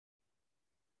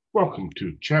Welcome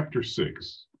to Chapter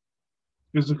 6,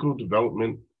 Physical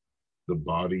Development, the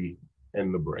Body,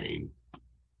 and the Brain.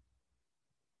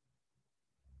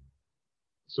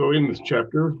 So in this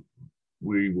chapter,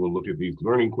 we will look at these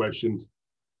learning questions.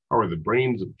 How are the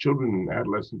brains of children and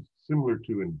adolescents similar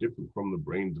to and different from the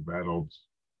brains of adults?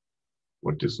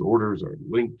 What disorders are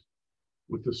linked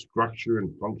with the structure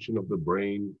and function of the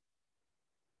brain?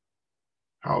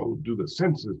 How do the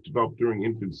senses develop during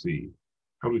infancy?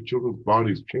 How do children's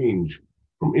bodies change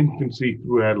from infancy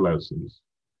through adolescence?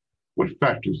 What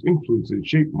factors influence and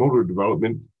shape motor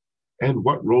development? And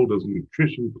what role does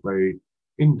nutrition play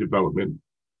in development?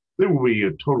 There will be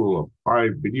a total of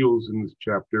 5 videos in this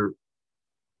chapter.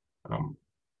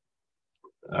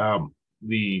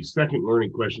 The second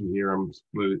learning question here, I'm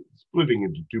splitting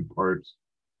into 2 parts,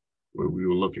 where we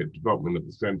will look at development of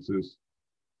the senses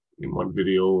in one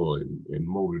video and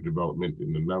motor development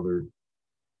in another.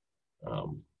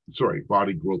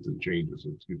 Body growth and changes,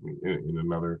 in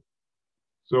another.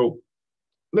 So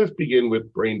let's begin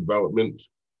with brain development.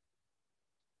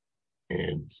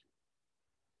 And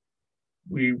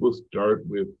we will start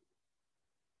with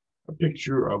a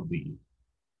picture of the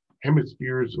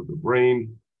hemispheres of the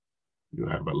brain. You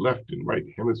have a left and right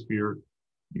hemisphere.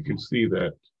 You can see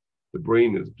that the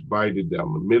brain is divided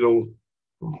down the middle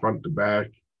from front to back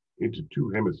into 2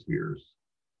 hemispheres.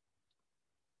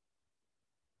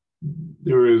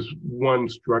 There is one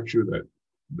structure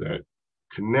that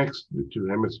connects the 2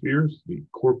 hemispheres, the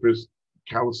corpus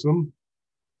callosum,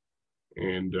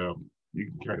 and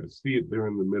you can kind of see it there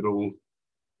in the middle.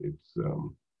 It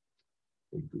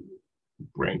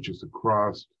branches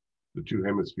across the 2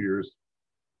 hemispheres.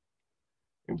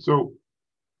 And so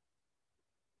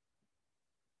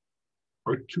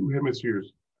our 2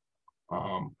 hemispheres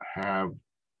have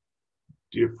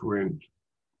different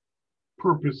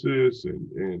purposes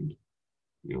and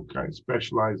kind of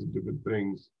specialize in different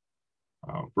things.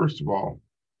 First of all,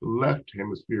 the left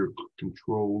hemisphere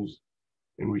controls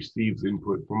and receives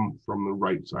input from the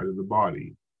right side of the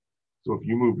body. So if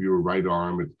you move your right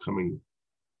arm, it's coming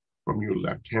from your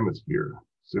left hemisphere.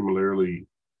 Similarly,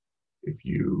 if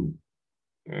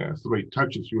somebody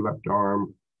touches your left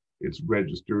arm, it's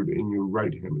registered in your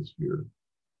right hemisphere.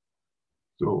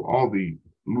 So all the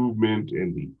movement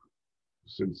and the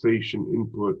sensation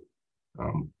input,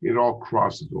 it all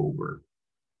crosses over.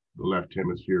 The left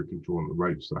hemisphere controlling the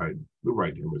right side, the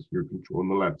right hemisphere controlling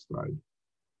the left side.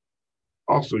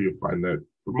 Also, you'll find that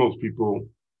for most people,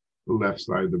 the left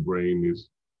side of the brain is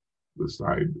the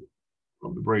side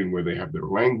of the brain where they have their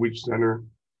language center.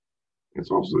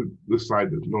 It's also the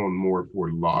side that's known more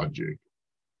for logic.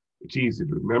 It's easy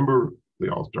to remember. They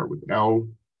all start with L.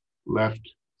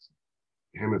 Left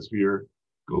hemisphere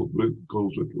goes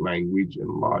with language and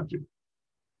logic.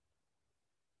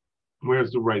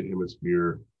 Whereas the right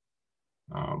hemisphere,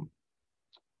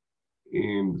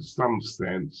 in some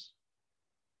sense,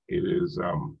 it is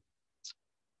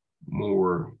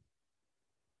more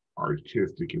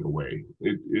artistic in a way.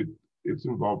 It's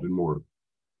involved in more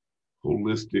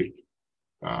holistic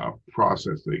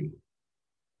processing.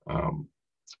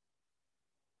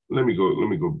 Let me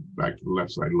go back to the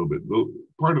left side a little bit.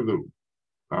 Part of the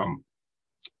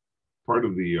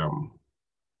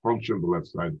function of the left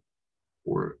side,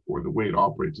 or the way it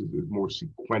operates, is more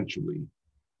sequentially.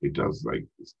 It does like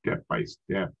step by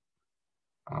step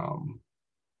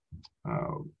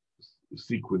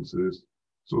sequences.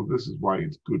 So this is why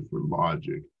it's good for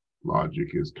logic.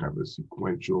 Logic is kind of a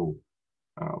sequential,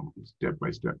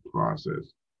 step-by-step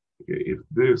process. Okay, if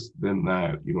this, then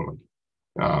that,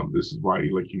 this is why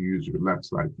you use your left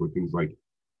side for things like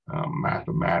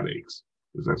mathematics,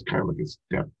 because that's kind of like a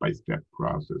step-by-step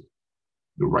process.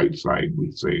 The right side, we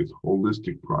say, is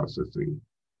holistic processing,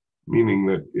 meaning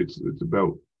that it's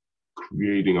about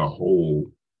creating a whole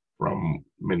from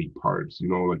many parts.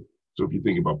 So if you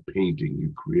think about painting,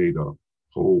 you create a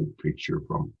whole picture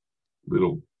from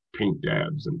little paint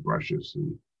dabs and brushes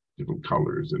and different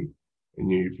colors. And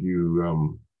if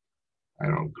you,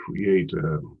 create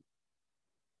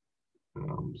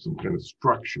some kind of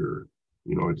structure,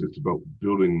 it's about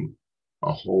building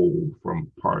a whole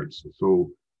from parts. So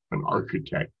an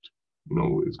architect,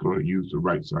 is going to use the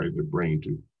right side of the brain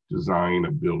to design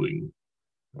a building,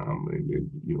 and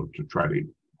to try to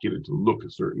get it to look a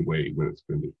certain way when it's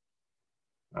finished.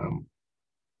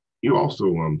 You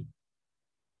also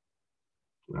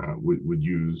would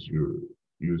use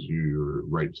your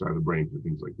right side of the brain for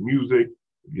things like music.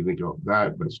 If you think of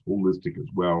that, that's holistic as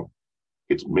well.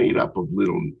 It's made up of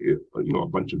little, a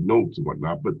bunch of notes and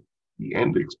whatnot, but the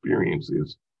end experience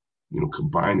is,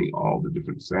 combining all the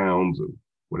different sounds of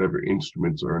whatever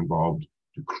instruments are involved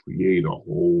to create a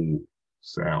whole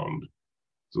sound.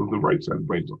 So the right side of the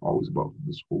brain is always about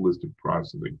this holistic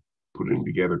processing, putting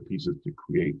together pieces to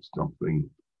create something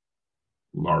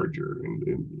larger, and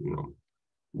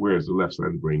whereas the left side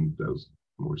of the brain does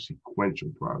more sequential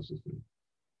processing.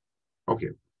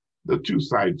 Okay, the two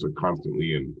sides are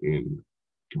constantly in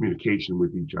communication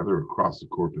with each other across the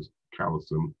corpus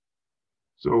callosum.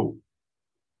 So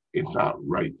it's not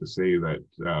right to say that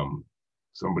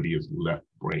somebody is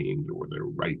left-brained or they're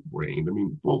right-brained. I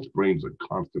mean, both brains are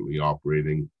constantly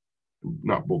operating.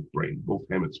 Not both brains, both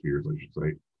hemispheres, I should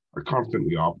say, are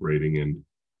constantly operating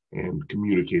and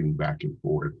communicating back and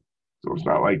forth. So it's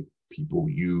not like people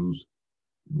use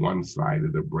one side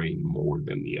of the brain more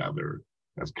than the other.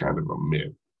 That's kind of a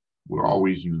myth. We're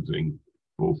always using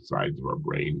both sides of our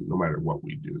brain, no matter what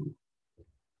we do.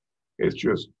 It's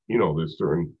just, there's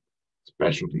certain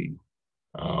specialty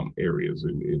areas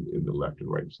in the left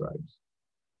and right sides.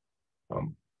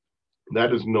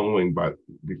 That is knowing, but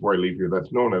before I leave here,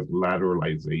 that's known as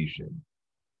lateralization,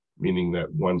 meaning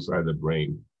that one side of the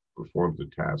brain performs the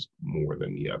task more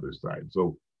than the other side.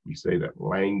 So we say that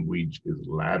language is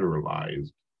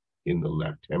lateralized in the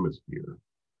left hemisphere,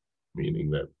 meaning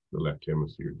that the left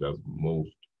hemisphere does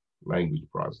most language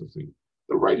processing.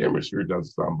 The right hemisphere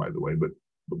does some, by the way, but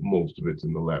most of it's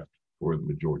in the left for the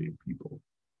majority of people.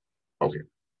 Okay,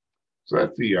 so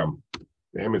that's the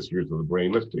hemispheres of the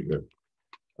brain. Let's take a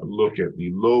look at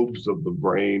the lobes of the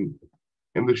brain,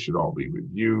 and this should all be with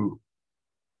you.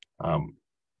 And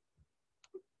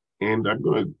I'm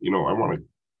going to, I want to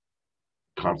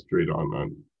concentrate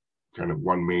on kind of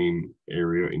one main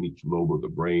area in each lobe of the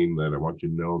brain that I want you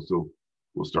to know. So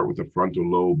we'll start with the frontal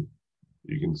lobe.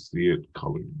 You can see it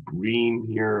colored green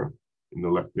here in the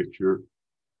left picture.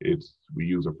 We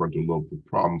use a frontal lobe for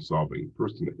problem solving,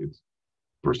 it's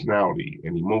personality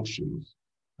and emotions,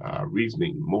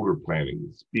 reasoning, motor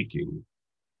planning, speaking.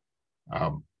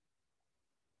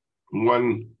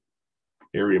 One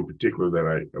area in particular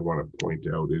that I want to point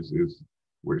out is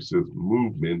where it says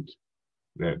movement,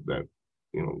 that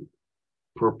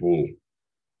purple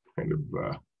kind of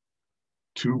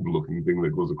tube looking thing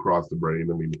that goes across the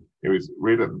brain. I mean, anyways,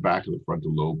 right at the back of the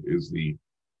frontal lobe is the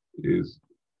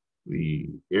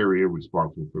area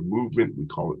responsible for movement. We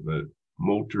call it the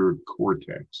motor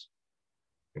cortex,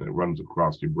 and it runs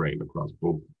across your brain, across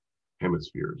both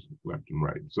hemispheres, left and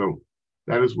right. So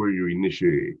that is where you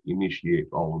initiate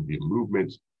all of your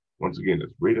movements. Once again,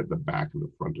 it's right at the back of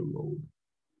the frontal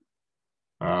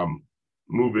lobe.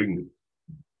 Moving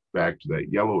back to that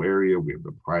yellow area, we have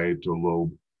the parietal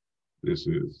lobe. This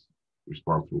is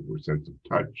responsible for sense of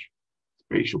touch,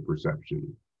 spatial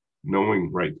perception,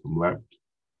 knowing right from left,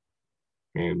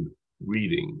 and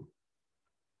reading,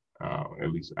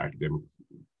 at least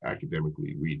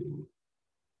academically reading.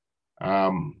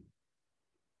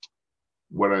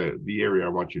 The area I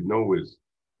want you to know is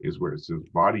where it says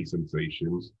body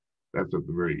sensations. That's at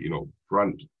the very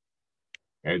front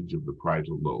edge of the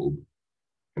parietal lobe,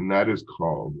 and that is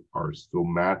called our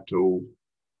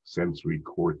somatosensory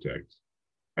cortex.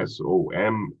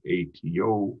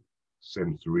 SOMATO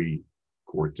sensory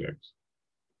cortex.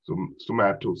 So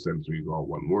somatosensory is all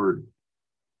one word,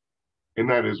 and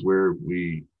that is where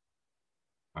we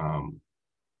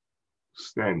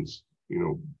sense,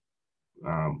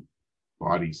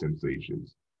 body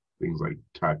sensations, things like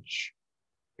touch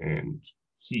and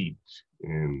heat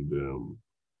and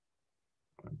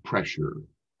pressure.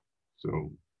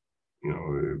 So,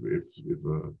 if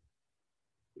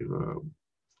a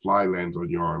fly lands on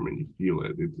your arm and you feel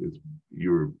it,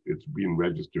 it's being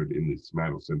registered in the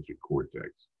somatosensory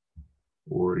cortex.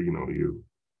 Or you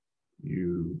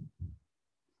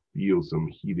feel some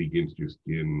heat against your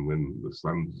skin when the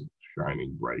sun's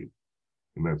shining bright,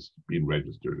 and that's being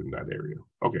registered in that area.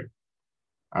 Okay.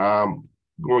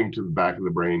 Going to the back of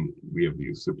the brain, we have the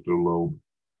occipital lobe.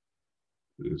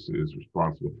 This is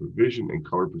responsible for vision and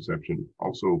color perception,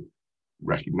 also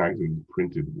recognizing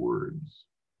printed words.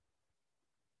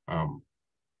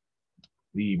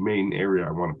 The main area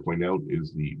I want to point out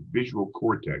is the visual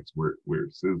cortex, where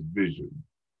it says vision.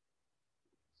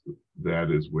 So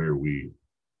that is where we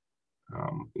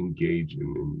engage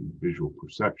in visual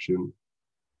perception.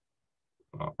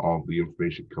 All the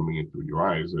information coming in through your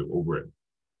eyes, and over at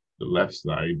the left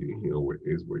side,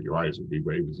 is where your eyes will be,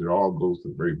 right? Because it all goes to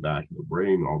the very back of the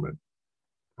brain. All that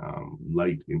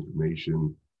light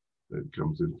information that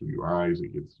comes in through your eyes,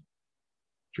 it gets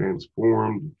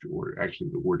transformed, or actually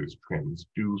the word is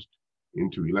transduced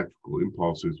into electrical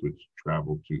impulses, which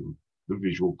travel to the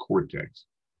visual cortex,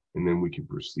 and then we can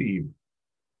perceive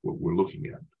what we're looking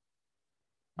at.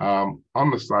 On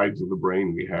the sides of the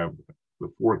brain, we have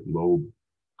the fourth lobe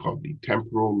called the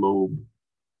temporal lobe.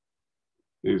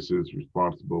 This is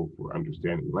responsible for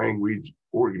understanding language,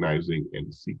 organizing and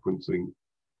sequencing,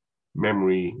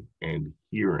 memory, and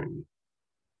hearing.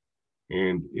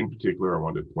 And in particular, I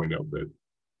want to point out that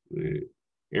the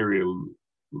area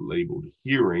labeled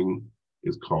hearing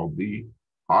is called the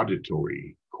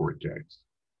auditory cortex.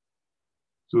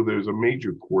 So there's a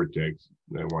major cortex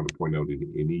that I want to point out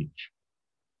in each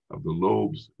of the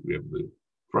lobes. We have the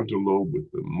frontal lobe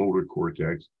with the motor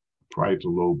cortex,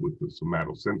 parietal lobe with the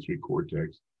somatosensory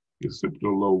cortex, the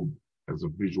occipital lobe has a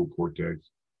visual cortex,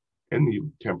 and the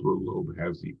temporal lobe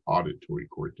has the auditory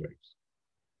cortex.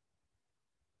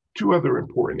 Two other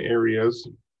important areas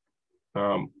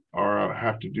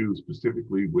have to do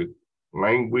specifically with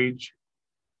language,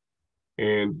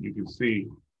 and you can see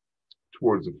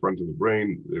towards the front of the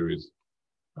brain there is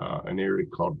an area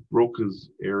called Broca's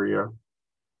area.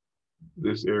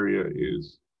 This area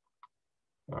is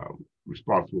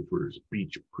responsible for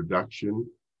speech production.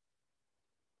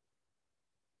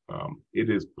 It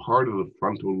is part of the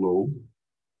frontal lobe,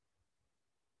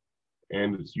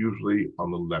 and it's usually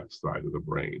on the left side of the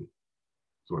brain.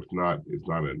 So it's not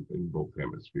in both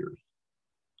hemispheres.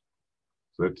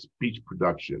 So that's speech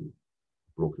production,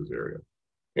 Broca's area.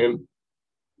 And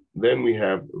then we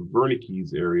have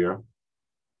Wernicke's area,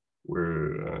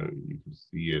 where you can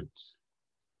see it,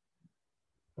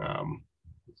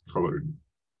 it's colored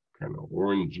kind of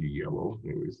orangey yellow,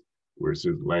 anyways, where it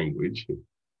says language.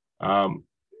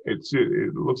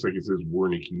 It looks like it says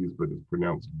Wernicke's, but it's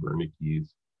pronounced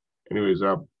Wernicke's. Anyways,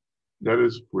 that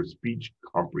is for speech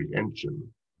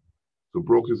comprehension. So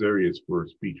Broca's area is for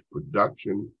speech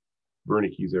production.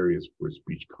 Wernicke's area is for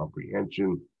speech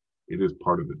comprehension. It is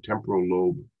part of the temporal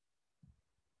lobe,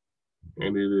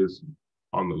 and it is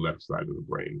on the left side of the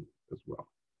brain as well.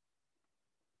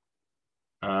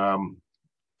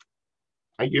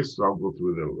 I guess I'll go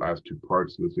through the last two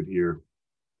parts listed here.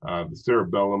 The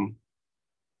cerebellum,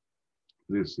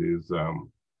 this is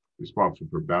responsible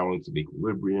for balance and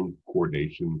equilibrium,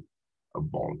 coordination of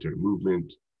voluntary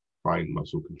movement, fine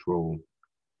muscle control.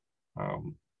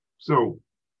 So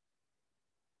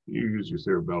you use your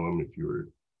cerebellum if you're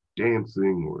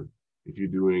dancing or if you're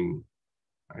doing,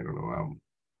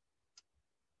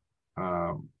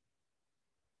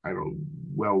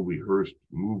 well-rehearsed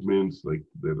movements like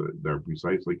that are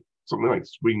precise, like something like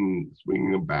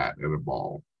swinging a bat at a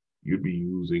ball. You'd be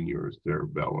using your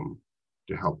cerebellum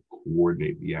to help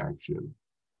coordinate the action.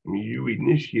 I mean, you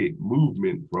initiate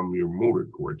movement from your motor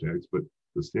cortex, but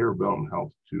the cerebellum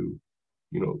helps to,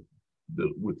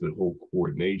 with the whole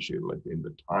coordination, like in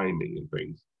the timing and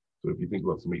things. So if you think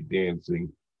about somebody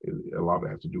dancing, a lot of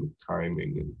it has to do with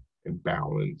timing and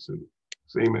balance, and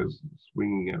same as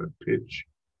swinging at a pitch,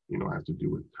 has to do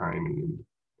with timing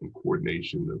and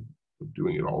coordination of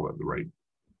doing it all at the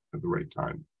right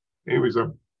time. Anyways,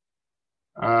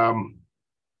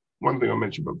 one thing I'll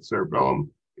mention about the cerebellum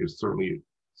is certainly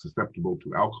susceptible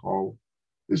to alcohol.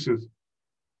 This is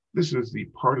the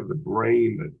part of the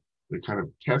brain that they're kind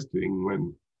of testing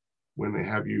when they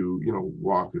have you,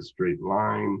 walk a straight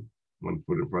line, one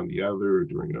foot in front of the other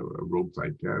during a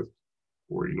roadside test,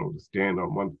 or, to stand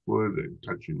on one foot and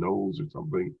touch your nose or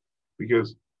something.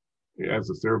 Because as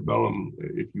the cerebellum,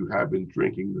 if you have been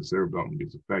drinking, the cerebellum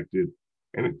gets affected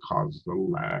and it causes a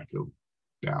lack of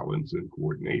balance and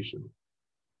coordination.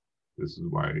 This is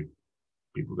why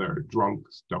people that are drunk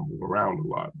stumble around a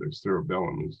lot. Their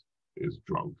cerebellum is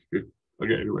drunk. Okay,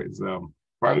 anyways,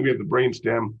 finally we have the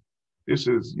brainstem. This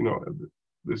is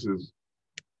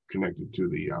connected to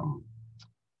the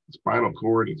spinal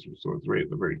cord. So it's right at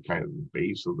the very kind of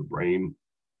base of the brain,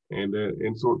 and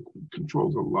so it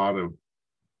controls a lot of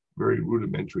very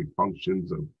rudimentary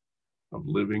functions of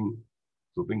living.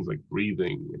 So things like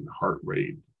breathing and heart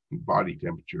rate and body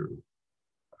temperature,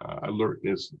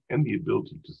 alertness, and the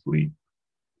ability to sleep,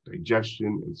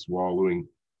 digestion and swallowing,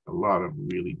 a lot of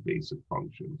really basic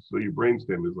functions. So your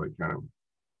brainstem is like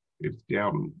it's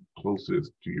down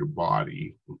closest to your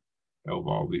body of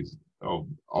all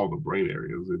the brain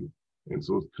areas, and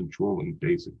so it's controlling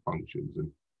basic functions.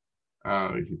 And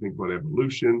if you think about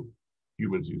evolution,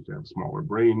 humans used to have smaller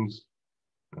brains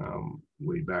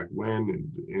way back when,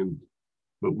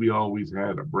 but we always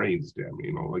had a brainstem.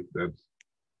 Like that's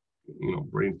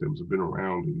brainstems have been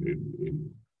around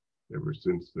in ever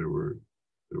since there were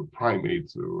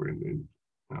primates, or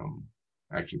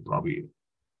actually probably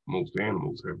most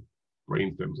animals have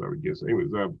brainstems, I would guess. Anyways,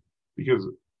 because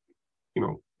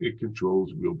it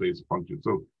controls real basic functions.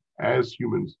 So as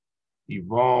humans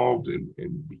evolved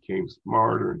and became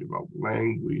smarter and developed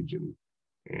language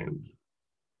and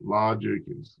logic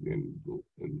and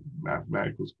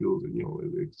mathematical skills,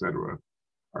 and et cetera,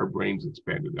 our brains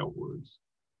expanded outwards.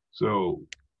 So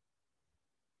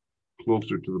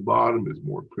closer to the bottom is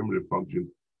more primitive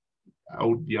function.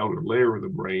 The outer layer of the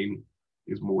brain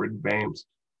is more advanced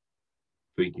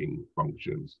thinking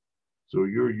functions. So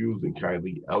you're using kind of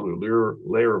the outer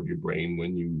layer of your brain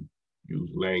when you use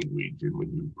language and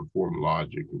when you perform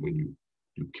logic and when you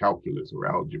do calculus or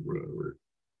algebra or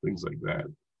things like that.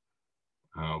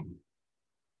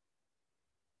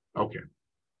 Okay,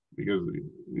 because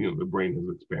the brain has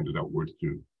expanded outwards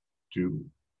to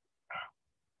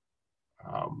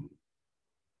um,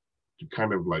 to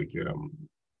kind of like to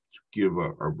give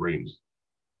our brains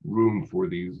room for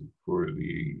these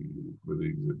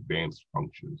advanced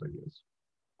functions, I guess.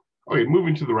 Okay,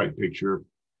 moving to the right picture.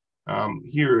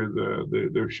 Here,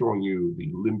 they're showing you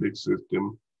the limbic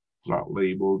system. It's not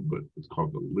labeled, but it's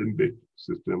called the limbic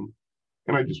system.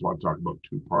 And I just want to talk about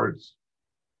two parts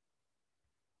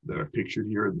that are pictured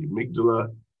here. The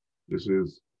amygdala, this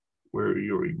is where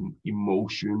your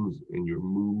emotions and your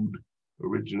mood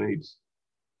originates.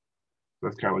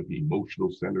 That's kind of like the emotional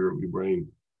center of your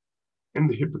brain. And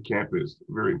the hippocampus,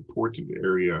 a very important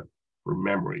area for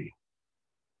memory.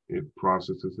 It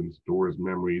processes and stores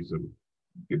memories, and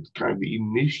it's kind of the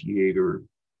initiator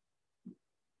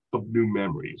of new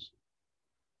memories.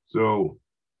 So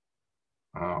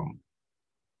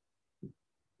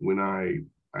when I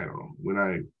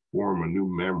form a new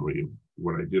memory of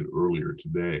what I did earlier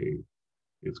today,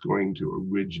 it's going to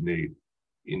originate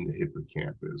in the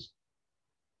hippocampus.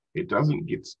 It doesn't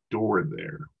get stored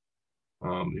there.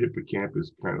 The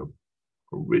hippocampus kind of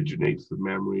originates the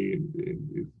memory and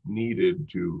is needed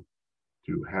to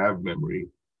have memory.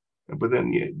 But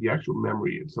then the actual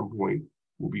memory at some point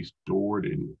will be stored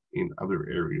in other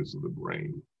areas of the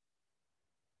brain.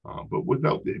 But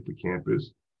without the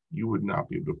hippocampus, you would not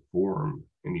be able to form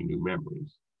any new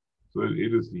memories. So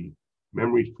it is the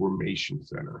memory formation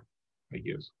center, I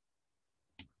guess.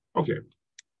 Okay,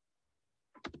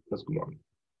 let's go on.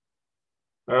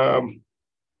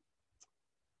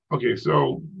 Okay,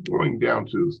 so going down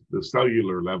to the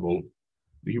cellular level,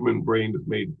 the human brain is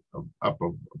made up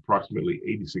of approximately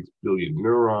 86 billion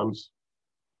neurons.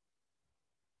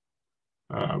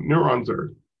 Neurons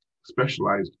are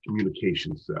specialized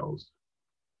communication cells,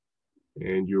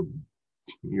 and your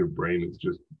brain is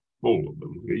just full of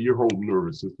them. Your whole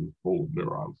nervous system is full of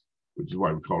neurons, which is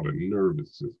why we call it a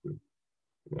nervous system.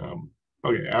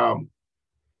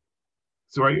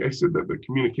 So I said that the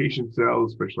communication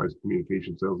cells, specialized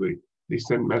communication cells, they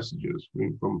send messages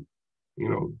from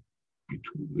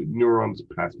between the neurons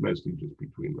pass messages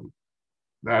between them.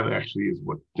 That actually is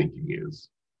what thinking is.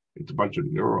 It's a bunch of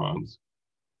neurons,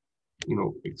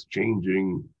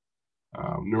 exchanging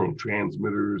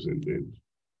neurotransmitters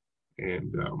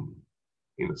and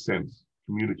in a sense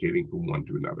communicating from one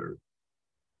to another.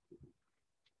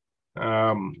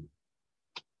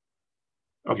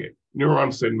 Okay,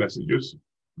 neurons send messages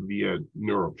via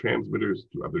neurotransmitters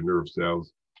to other nerve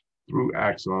cells through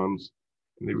axons,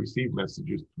 and they receive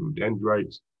messages through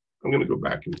dendrites. I'm going to go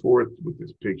back and forth with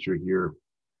this picture here.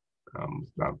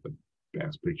 It's not the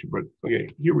best picture, but okay,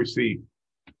 here we see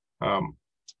a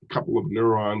couple of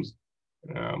neurons.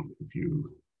 If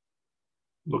you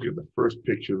look at the first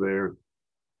picture there,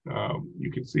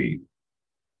 you can see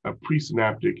a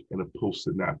presynaptic and a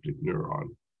postsynaptic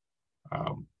neuron.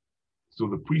 So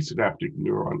the presynaptic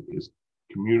neuron is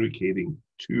communicating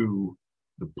to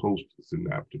the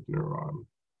postsynaptic neuron.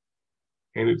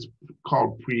 And it's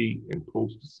called pre and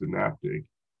postsynaptic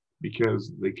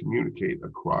because they communicate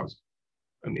across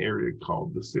an area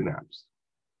called the synapse.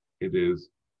 It is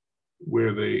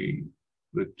where the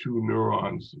two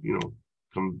neurons,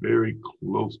 come very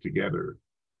close together,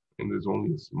 and there's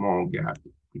only a small gap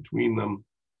between them,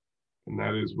 and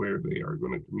that is where they are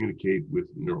going to communicate with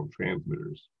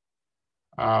neurotransmitters.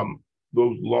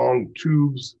 Those long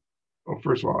tubes. Well,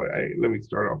 first of all, let me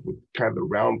start off with kind of the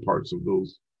round parts of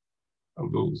those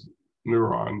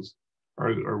neurons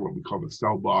are what we call the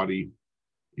cell body.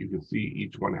 You can see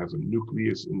each one has a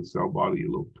nucleus in the cell body, a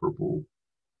little purple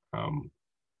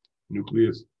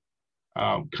nucleus.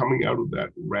 Coming out of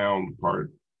that round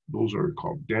part, those are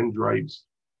called dendrites.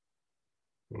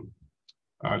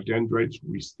 Dendrites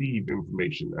receive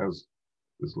information, as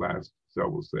this last cell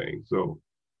was saying. So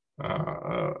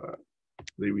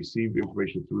they receive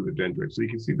information through the dendrite. So you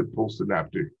can see the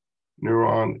postsynaptic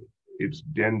neuron, its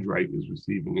dendrite is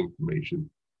receiving information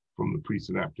from the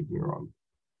presynaptic neuron.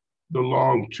 The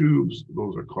long tubes,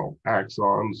 those are called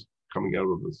axons, coming out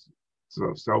of the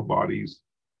cell bodies.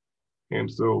 And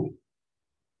so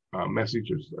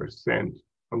messages are sent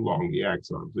along the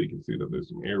axon. So you can see that there's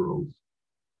some arrows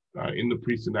in the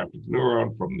presynaptic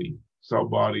neuron from the cell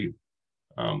body.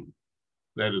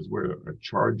 that is where a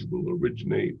charge will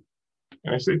originate.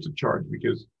 And I say it's a charge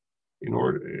because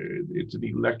it's an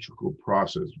electrical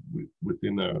process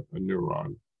within a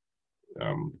neuron.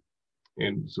 Um,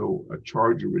 and so a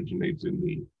charge originates in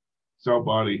the cell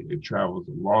body, it travels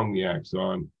along the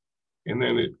axon, and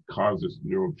then it causes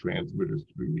neurotransmitters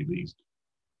to be released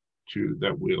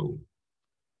that will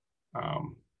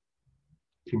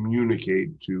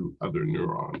communicate to other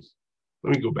neurons.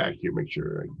 Let me go back here, make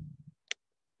sure I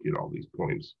get all these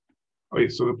points. Okay,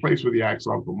 so the place where the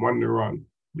axon from one neuron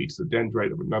meets the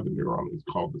dendrite of another neuron is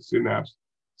called the synapse.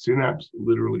 Synapse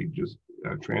literally just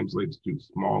translates to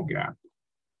small gap,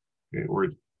 okay, or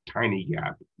tiny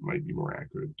gap, might be more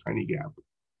accurate, tiny gap.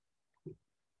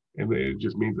 And it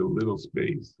just means a little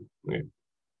space. Okay.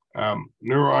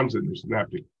 Neurons and their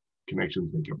synaptic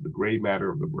connections make up the gray matter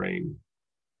of the brain.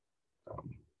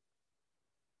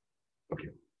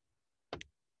 Okay.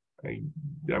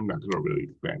 I'm not going to really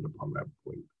expand upon that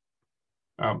point.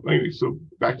 Anyway, so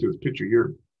back to this picture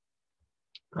here.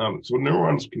 So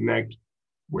neurons connect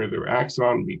where their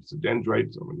axon meets the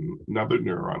dendrites of another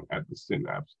neuron at the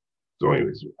synapse. So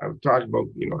anyways, I was talking about,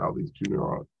 how these two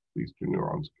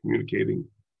neurons communicating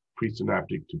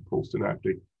presynaptic to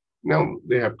postsynaptic. Now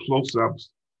they have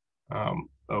close-ups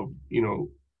of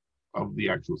the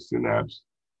actual synapse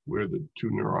where the two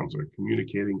neurons are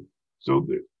communicating. So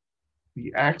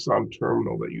the axon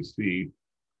terminal that you see,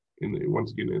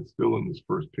 once again, it's still in this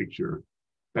first picture,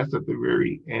 that's at the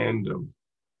very end of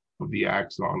the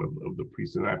axon of the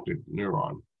presynaptic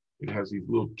neuron. It has these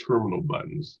little terminal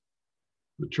buttons.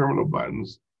 The terminal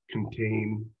buttons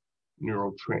contain the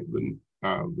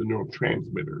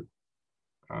neurotransmitter,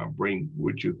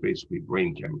 which is basically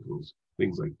brain chemicals,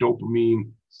 things like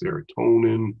dopamine,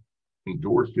 serotonin,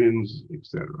 endorphins,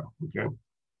 etc. Okay,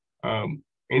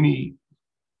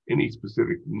 any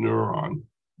specific neuron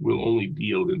will only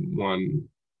deal in one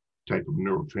type of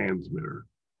neurotransmitter.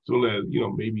 So that,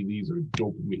 maybe these are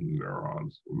dopamine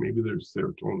neurons, or maybe they're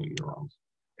serotonin neurons.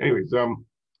 Anyways,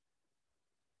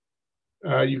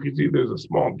 you can see there's a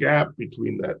small gap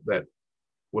between that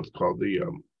what's called the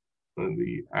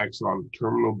axon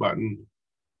terminal button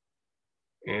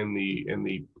and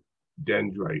the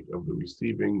dendrite of the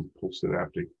receiving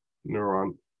postsynaptic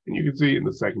neuron. And you can see in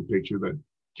the second picture that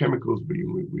chemicals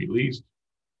being released.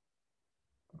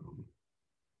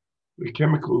 The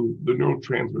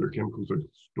neurotransmitter chemicals are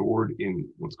stored in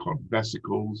what's called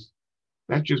vesicles.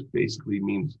 That just basically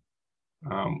means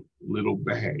little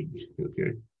bag,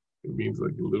 okay? It means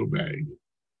like a little bag.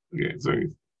 Okay, so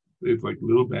it's like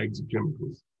little bags of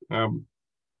chemicals.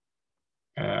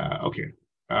 Okay,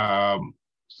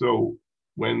 so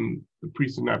when the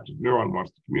presynaptic neuron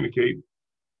wants to communicate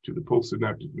to the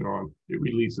postsynaptic neuron, it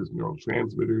releases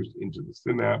neurotransmitters into the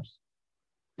synapse.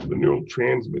 The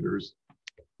neurotransmitters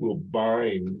will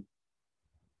bind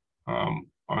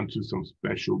onto some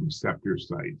special receptor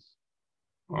sites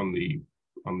on the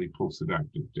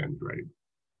postsynaptic dendrite.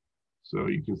 So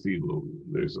you can see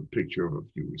there's a picture of a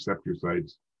few receptor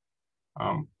sites.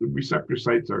 The receptor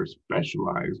sites are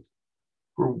specialized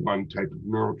for one type of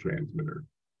neurotransmitter.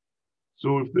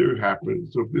 So if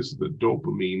this is a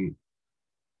dopamine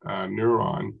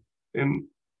neuron, and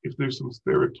if there's some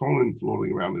serotonin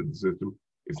floating around in the system,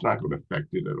 it's not going to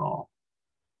affect it at all.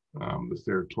 The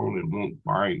serotonin won't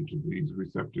bind to these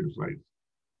receptor sites.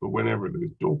 But whenever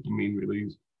there's dopamine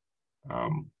released,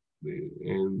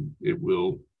 and it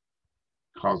will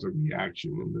cause a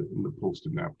reaction in the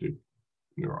postsynaptic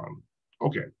neuron.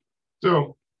 Okay,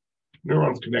 so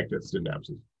neurons connect at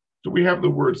synapses. So we have the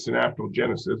word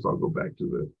synaptogenesis. I'll go back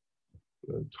to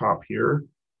the top here.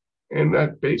 And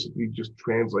that basically just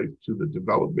translates to the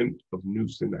development of new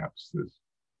synapses.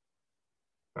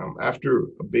 After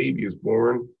a baby is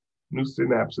born, new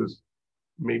synapses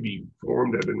may be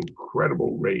formed at an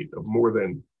incredible rate of more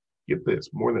than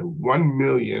 1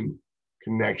 million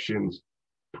connections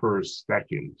per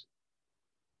second.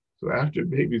 So after the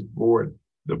baby's born,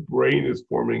 the brain is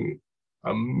forming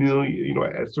a million,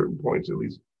 at certain points at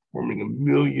least, forming 1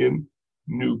 million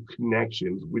new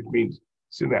connections, which means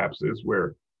synapses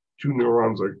where two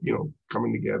neurons are,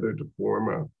 coming together to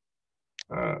form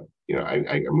I'm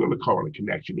going to call it a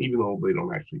connection, even though they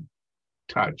don't actually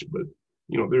touch, but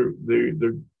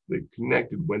they're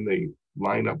connected when they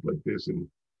line up like this, and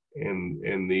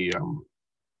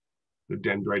the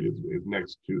dendrite is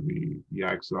next to the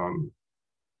axon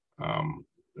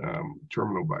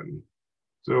terminal button.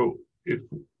 So if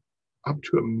up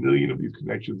to 1 million of these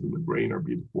connections in the brain are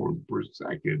being formed per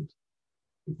second,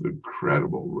 it's an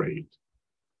incredible rate.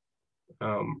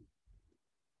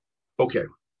 Okay.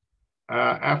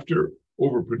 After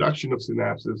overproduction of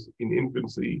synapses in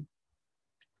infancy,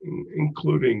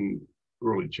 including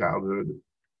early childhood.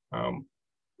 Um,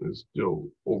 there's still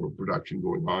overproduction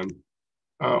going on.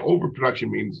 Overproduction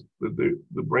means that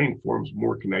the brain forms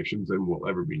more connections than will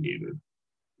ever be needed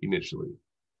initially.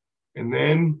 And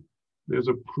then there's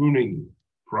a pruning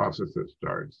process that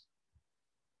starts.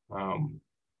 Um,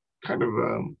 kind of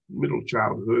middle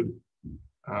childhood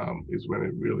is when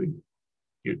it really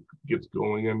gets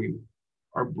going. I mean,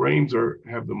 our brains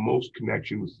have the most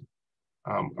connections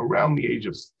around the age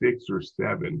of 6 or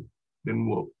 7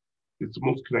 than it's the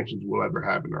most connections we'll ever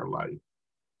have in our life.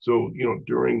 So,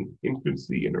 during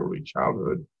infancy and early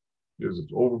childhood, there's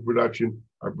this overproduction.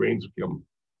 Our brains become,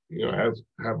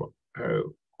 have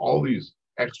all these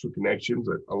extra connections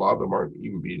that a lot of them aren't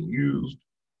even being used.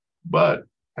 But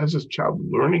as this child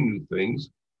learning new things,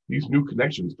 these new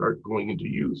connections start going into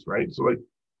use, right? So like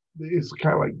it's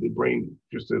kind of like the brain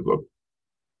just says, look,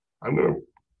 I'm going to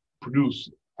produce,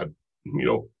 a,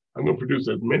 I'm going to produce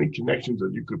as many connections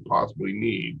as you could possibly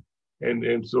need.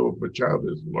 And so if a child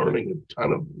is learning a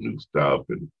ton of new stuff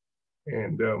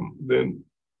and then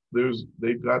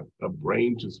they've got a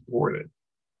brain to support it.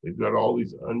 They've got all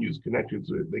these unused connections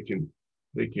that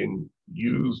they can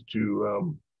use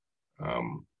to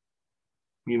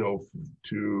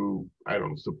to I don't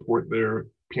know, support their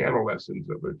piano lessons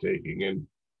that they're taking,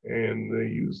 and they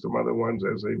use some other ones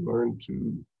as they learn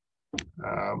to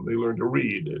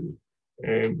read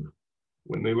and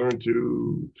when they learn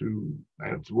to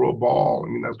throw a ball. I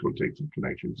mean, that's going to take some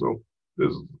connection. So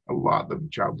there's a lot that the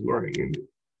child's learning, and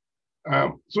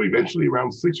so eventually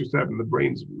around 6 or 7, the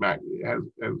brain's has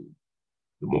the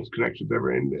most connections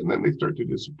ever, and then they start to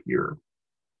disappear.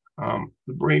 The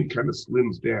brain kind of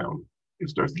slims down. It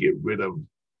starts to get rid of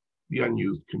the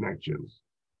unused connections,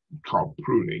 called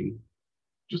pruning.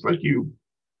 Just like you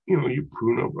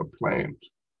prune a plant.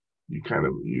 You kind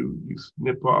of you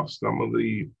snip off some of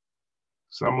the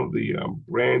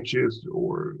branches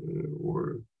or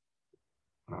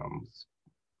um,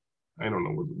 I don't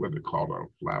know what they're called on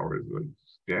flowers, like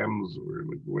stems or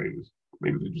like waves.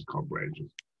 Maybe they're just called branches.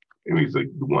 Anyways, like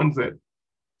the ones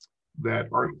that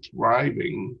aren't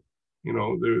thriving,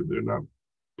 they're not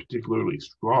particularly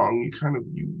strong. You kind of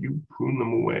you prune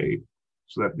them away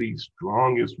so that the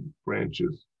strongest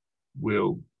branches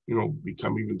will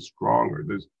become even stronger.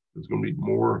 There's going to be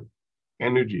more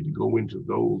energy to go into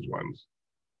those ones,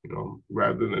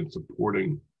 rather than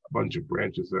supporting a bunch of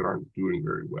branches that aren't doing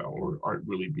very well or aren't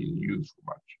really being used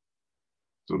for much.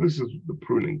 So this is the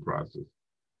pruning process.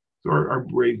 So our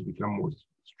brains become more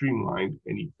streamlined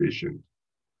and efficient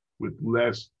with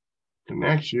less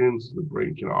connections. The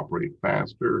brain can operate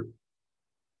faster.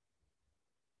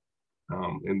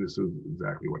 And this is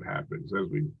exactly what happens as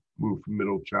we move from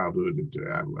middle childhood into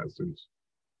adolescence.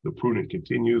 The pruning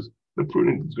continues. The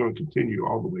pruning is going to continue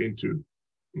all the way into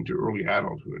early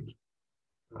adulthood,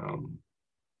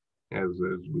 as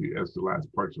the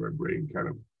last parts of our brain kind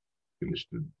of finish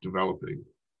developing.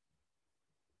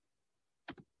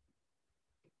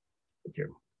 Okay.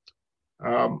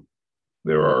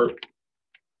 There are,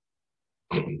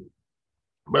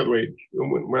 by the way,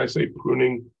 when I say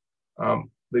pruning,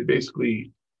 they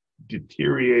basically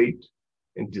deteriorate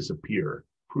and disappear.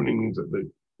 Pruning means that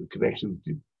the connections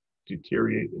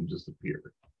deteriorate and disappear.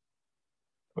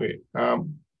 Okay,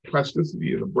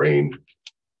 plasticity of the brain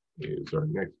is our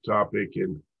next topic.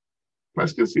 And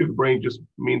plasticity of the brain just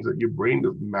means that your brain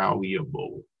is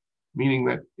malleable, meaning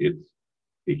that it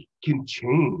can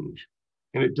change.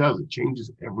 And it does, it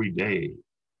changes every day.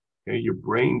 Okay? Your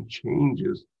brain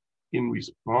changes in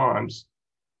response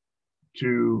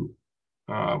to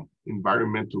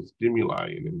environmental stimuli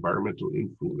and environmental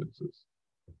influences.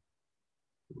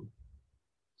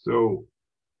 So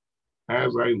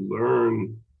as I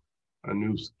learn a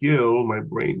new skill, my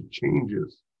brain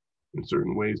changes in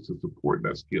certain ways to support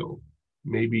that skill.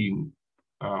 Maybe,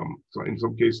 so in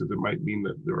some cases, it might mean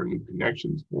that there are new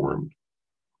connections formed,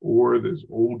 or there's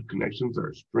old connections that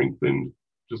are strengthened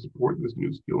to support this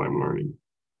new skill I'm learning.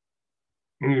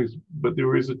 Anyways, but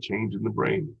there is a change in the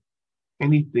brain.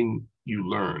 Anything you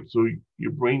learn, so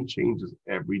your brain changes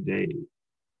every day,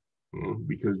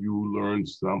 because you learn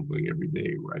something every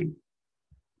day, right?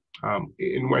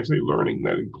 And when I say learning,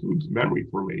 that includes memory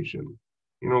formation.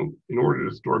 In order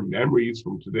to store memories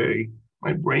from today,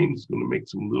 my brain's going to make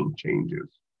some little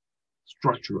changes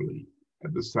structurally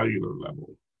at the cellular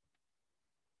level.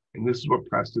 And this is what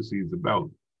plasticity is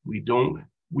about. We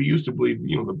used to believe,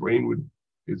 the brain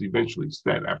is eventually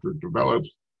set after it develops.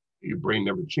 Your brain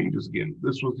never changes again.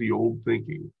 This was the old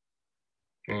thinking.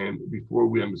 And before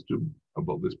we understood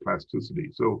about this plasticity.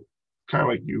 So kind of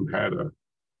like you had a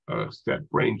set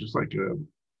brain, just like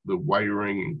the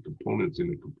wiring and components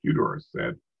in a computer are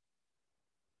set.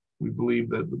 we believed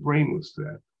that the brain was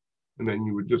set. And then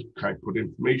you would just kind of put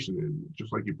information in,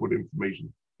 just like you put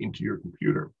information into your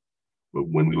computer. But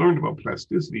when we learned about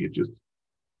plasticity, it just,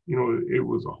 it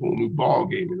was a whole new ball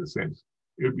game in a sense.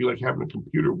 It would be like having a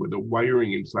computer where the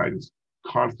wiring inside is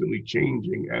constantly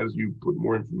changing as you put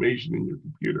more information in your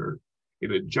computer.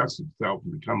 It adjusts itself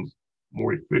and becomes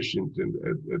more efficient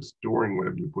at storing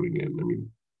whatever you're putting in. I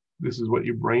mean, this is what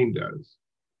your brain does.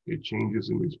 It changes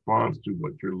in response to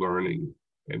what you're learning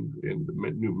and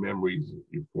the new memories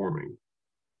you're forming.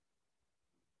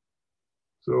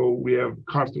 So we have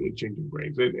constantly changing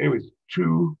brains. And anyways,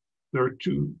 there are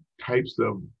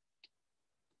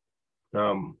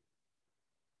um,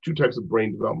 two types of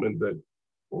brain development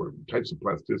or types of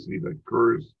plasticity that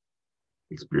occurs: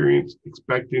 experience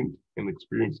expectant and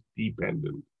experience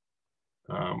dependent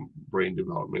brain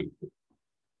development.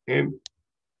 And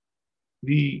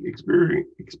the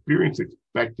experience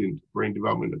expectant brain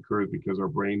development occurs because our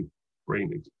brain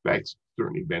expects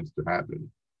certain events to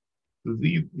happen. So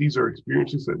these are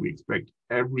experiences that we expect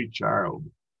every child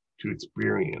to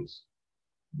experience.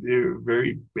 They're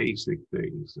very basic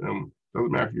things.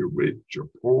 Doesn't matter if you're rich or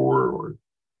poor, or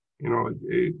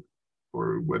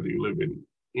or whether you live in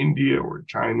India or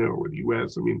China or the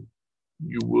U.S. I mean,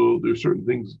 there's certain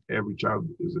things every child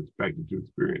is expected to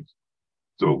experience.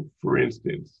 So, for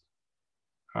instance,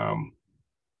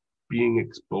 being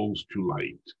exposed to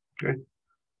light. Okay,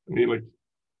 I mean, like,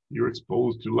 you're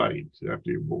exposed to light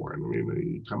after you're born. I mean,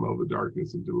 you come out of the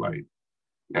darkness into light.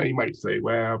 Now you might say,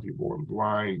 well, if you're born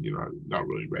blind, not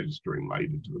really registering light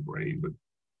into the brain. But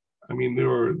I mean,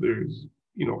 there's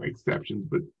exceptions,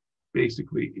 but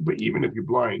basically, but even if you're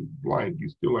blind, you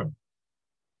still have,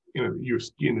 your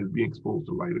skin is being exposed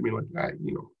to light. I mean, like that,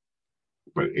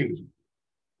 But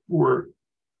for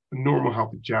a normal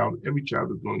healthy child, every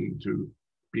child is going to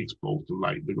be exposed to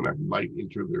light. They're going to have light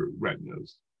enter their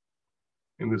retinas,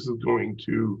 and this is going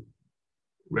to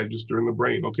register in the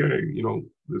brain. Okay,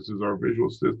 this is our visual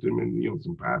system, and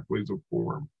some pathways are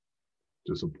formed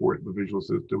to support the visual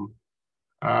system.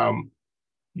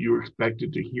 You're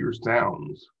expected to hear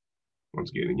sounds. Once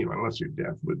again, unless you're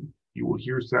deaf, but you will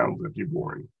hear sounds after you're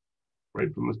born.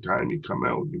 Right from the time you come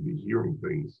out, you'll be hearing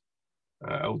things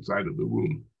outside of the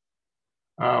womb.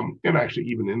 And actually,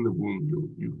 even in the womb,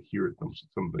 you hear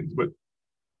some things. But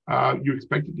you're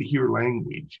expected to hear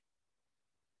language,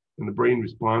 and the brain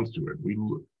responds to it.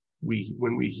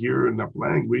 When we hear enough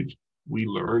language, we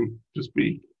learn to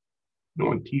speak. No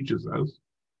one teaches us.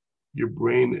 Your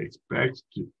brain expects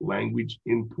language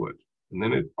input, and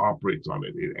then it operates on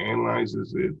it. It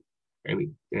analyzes it,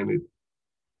 and it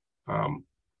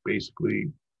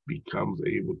basically becomes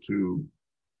able to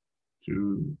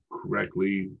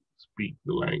correctly speak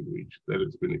the language that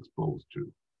it's been exposed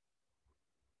to.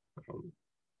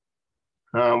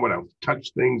 What else?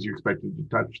 Touch things. You're expected to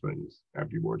touch things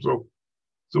after you're born. So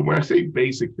when I say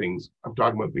basic things, I'm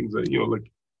talking about things that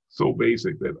like so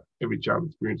basic that every child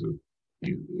experiences.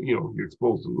 You're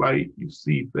exposed to light. You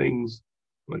see things,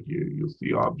 like you'll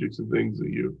see objects and things.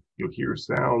 That you'll hear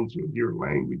sounds. You'll hear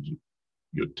language.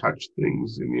 You'll touch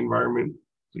things in the environment.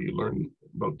 So you learn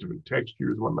about different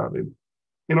textures, whatnot.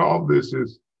 And all of this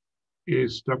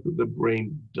is stuff that the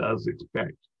brain does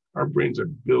expect. Our brains are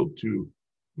built to,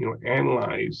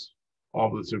 analyze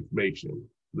all this information,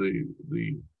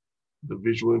 the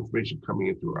visual information coming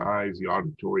in through our eyes, the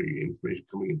auditory information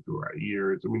coming in through our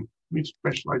ears. I mean, we need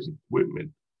specialized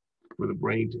equipment for the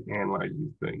brain to analyze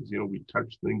these things. We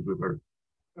touch things with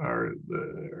our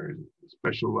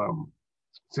special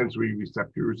sensory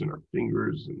receptors in our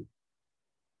fingers,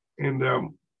 and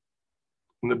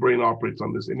the brain operates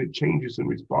on this, and it changes in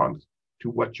response to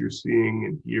what you're seeing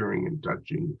and hearing and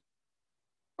touching.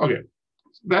 Okay,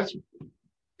 so that's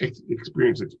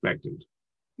experience expectant.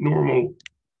 Normal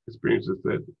experiences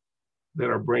that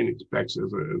our brain expects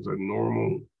as a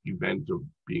normal event of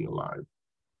being alive.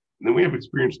 And then we have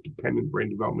experience-dependent brain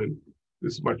development.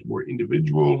 This is much more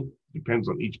individual, depends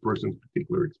on each person's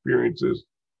particular experiences.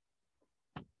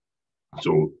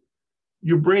 So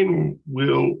your brain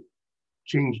will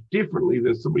change differently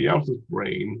than somebody else's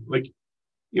brain. Like,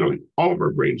 all of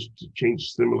our brains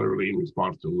change similarly in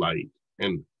response to light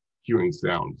and hearing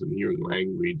sounds and hearing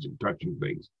language and touching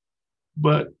things.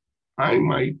 But I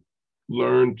might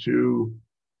learn to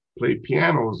play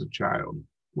piano as a child,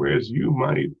 whereas you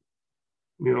might,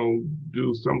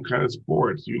 do some kind of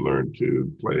sports. You learn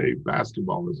to play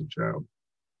basketball as a child.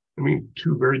 I mean,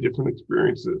 two very different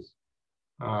experiences.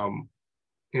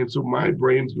 And so my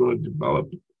brain's going to develop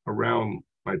around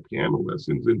my piano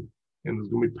lessons, and there's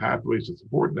going to be pathways to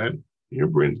support that. Your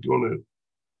brain's going to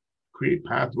create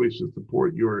pathways to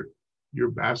support your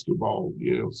basketball,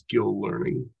 skill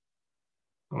learning.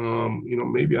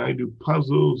 Maybe I do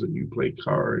puzzles and you play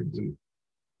cards, and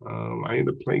I end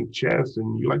up playing chess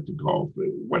and you like to golf,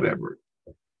 whatever.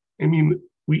 I mean,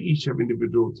 we each have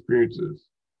individual experiences.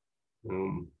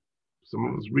 Um, some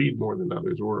of us read more than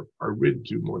others or are read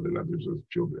to more than others as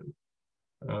children.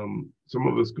 Some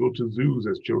of us go to zoos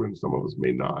as children, some of us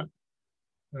may not.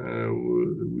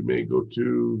 We may go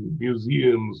to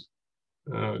museums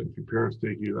if your parents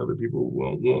take you, other people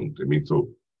won't. I mean, so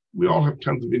we all have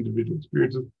tons of individual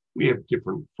experiences. We have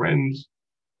different friends,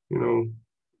 you know,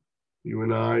 you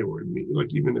and I, or me.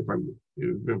 Like even if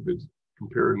it's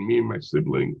comparing me and my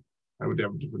sibling, I would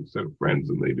have a different set of friends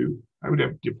than they do. I would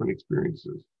have different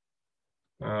experiences.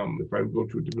 If I would go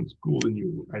to a different school than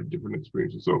you, I have different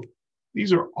experiences. So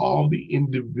these are all the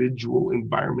individual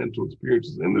environmental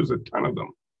experiences, and there's a ton of them.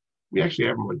 We actually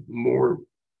have like more.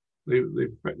 They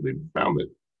found that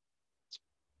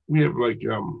we have like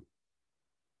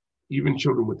even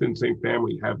children within the same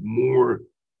family have more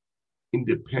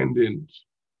independent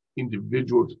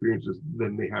individual experiences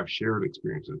than they have shared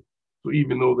experiences. So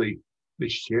even though they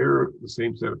share the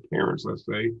same set of parents, let's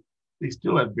say, they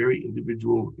still have very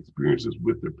individual experiences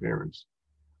with their parents.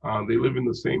 They live in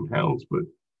the same house, but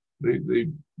they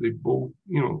both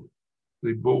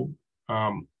they both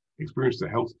experience the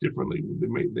house differently.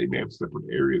 They may have separate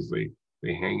areas they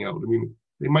hang out. I mean,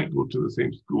 they might go to the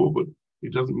same school, but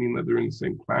it doesn't mean that they're in the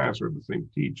same class or have the same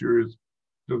teachers.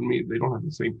 It doesn't mean they don't have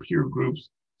the same peer groups.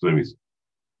 So anyways,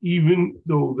 even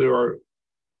though there are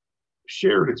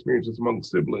shared experiences among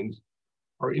siblings,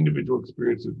 our individual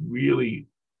experiences really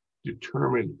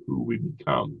determine who we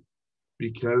become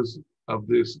because of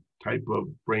this type of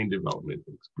brain development,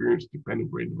 experience dependent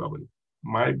brain development.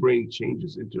 My brain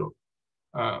changes into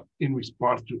in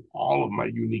response to all of my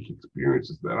unique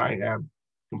experiences that I have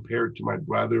compared to my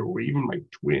brother or even my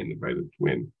twin. If I had a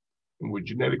twin and we're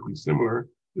genetically similar,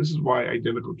 this is why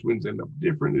identical twins end up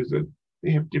different, is that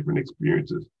they have different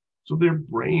experiences. So their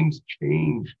brains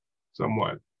change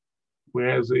somewhat.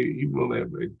 Whereas even though they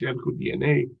have identical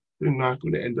DNA, they're not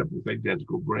going to end up with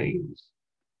identical brains.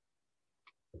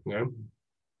 Yeah?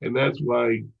 And that's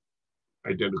why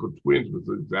identical twins with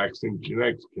the exact same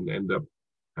genetics can end up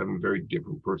having very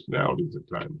different personalities at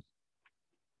times.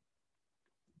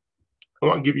 I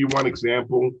want to give you one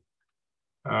example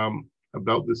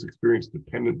about this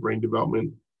experience-dependent brain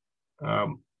development.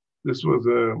 This was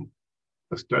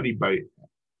a study by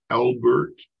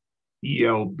Elbert,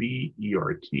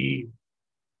 E-L-B-E-R-T,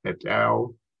 et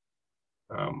al.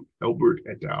 Elbert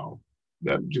et al.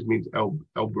 That just means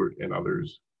Elbert and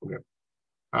others. Okay.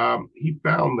 He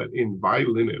found that in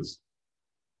violinists,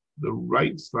 the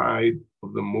right side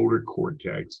of the motor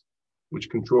cortex, which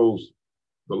controls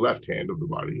the left hand of the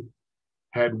body,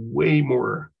 had way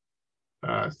more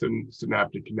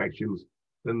synaptic connections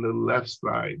than the left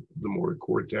side of the motor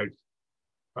cortex,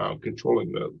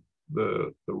 controlling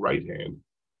the right hand,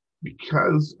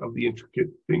 because of the intricate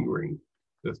fingering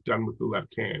that's done with the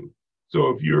left hand. So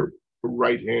if you're a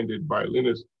right-handed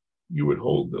violinist, you would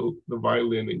hold the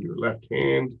violin in your left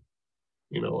hand,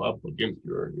 up against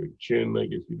your chin, I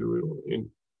guess you do it,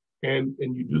 and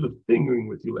you do the fingering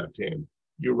with your left hand.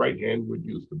 Your right hand would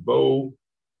use the bow,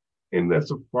 and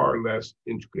that's a far less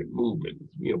intricate movement.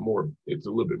 It's a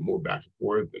little bit more back and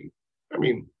forth, and I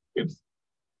mean, there's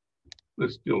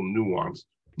still nuanced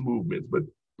movements, but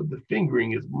the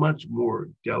fingering is much more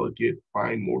delicate,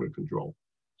 fine motor control.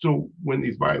 So when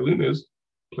these violinists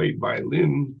played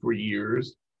violin for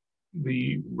years,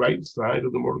 the right side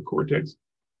of the motor cortex,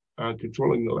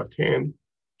 controlling the left hand,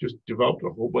 just developed a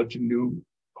whole bunch of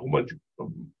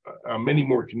many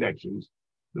more connections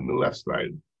than the left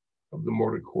side of the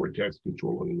motor cortex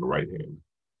controlling the right hand,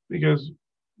 because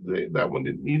that one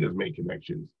didn't need as many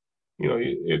connections.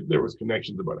 There was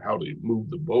connections about how to move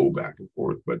the bow back and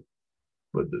forth, but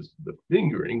the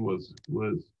fingering was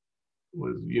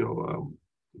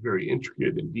very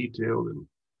intricate and detailed,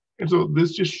 and so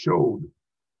this just showed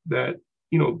that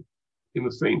in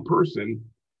the same person,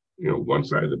 one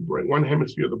side of the brain, one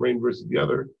hemisphere of the brain versus the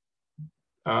other,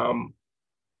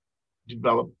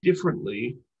 developed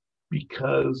differently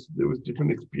because there was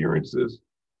different experiences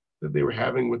that they were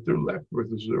having with their left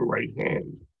versus their right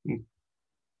hand.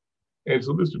 And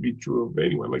so this would be true of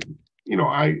anyone. Like,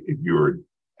 if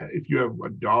you have a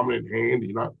dominant hand,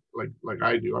 you're not like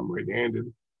I do. I'm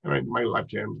right-handed, and my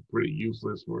left hand is pretty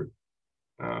useless for,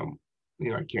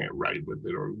 I can't write with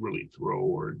it or really throw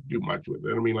or do much with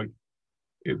it. I mean, like,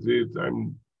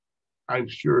 I'm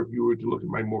sure if you were to look at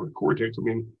my motor cortex, I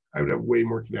mean, I would have way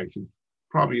more connections,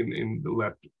 probably in the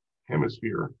left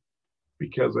hemisphere,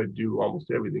 because I do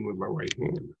almost everything with my right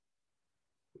hand.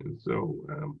 And so,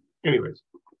 anyways,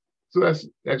 So that's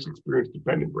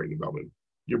experience-dependent brain development.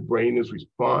 Your brain is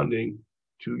responding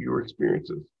to your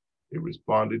experiences. It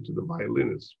responded to the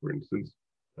violinists, for instance,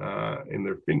 in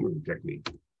their fingering technique.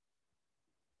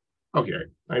 Okay,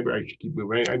 I should keep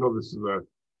moving. I know this is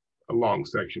a long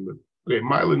section, but okay,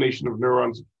 myelination of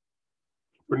neurons.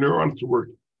 For neurons to work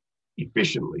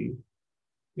efficiently,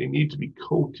 they need to be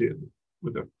coated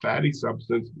with a fatty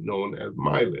substance known as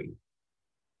myelin.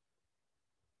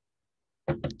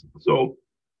 So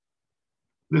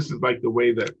this is like the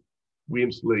way that we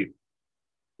insulate,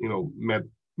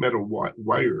 metal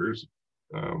wires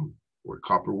or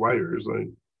copper wires.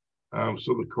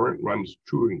 So the current runs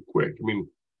true and quick. I mean,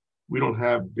 we don't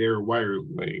have bare wires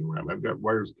laying around. I've got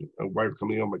wires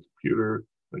coming on my computer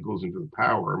that goes into the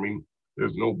power. I mean,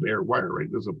 there's no bare wire, right?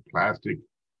 There's a plastic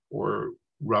or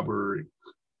rubber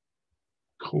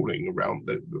coating around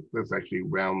that's actually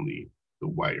around the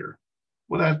wire.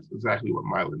 Well, that's exactly what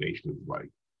myelination is like.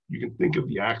 You can think of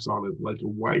the axon as like a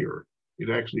wire. It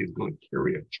actually is going to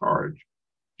carry a charge,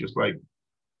 just like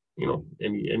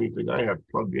anything I have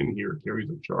plugged in here carries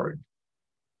a charge.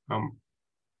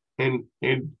 And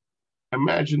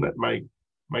imagine that my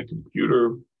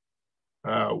computer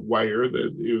wire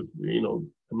that is,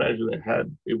 imagine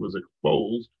it was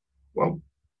exposed. Well,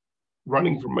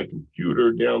 running from my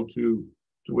computer down to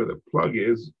where the plug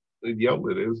is, the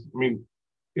outlet is. I mean,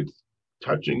 it's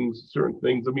touching certain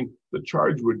things. I mean, the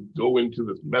charge would go into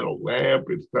this metal lamp.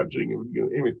 It's touching.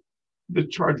 The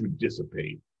charge would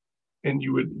dissipate, and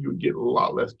you would get a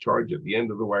lot less charge at the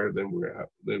end of the wire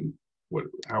than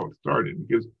how it started,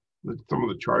 because some of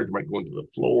the charge might go into the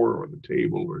floor or the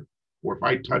table, or if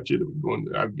I touch it,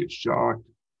 I'd get shocked.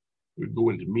 It would go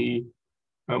into me.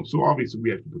 So obviously we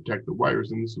have to protect the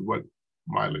wires, and this is what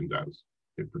myelin does.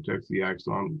 It protects the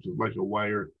axon, which is like a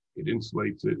wire. It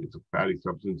insulates it. It's a fatty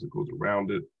substance that goes around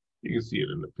it. You can see it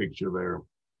in the picture there.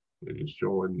 It's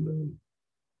showing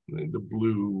the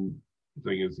blue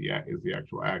thing is the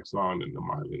actual axon, and the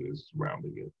myelin is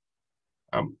surrounding it.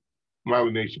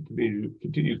 Myelination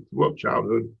continues throughout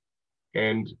childhood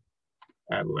and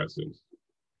adolescence.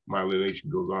 Myelination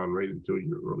goes on right until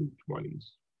your early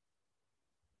 20s.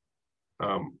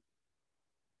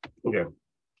 Okay.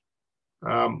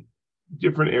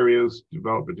 Different areas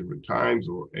develop at different times,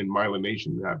 and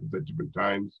myelination happens at different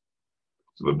times.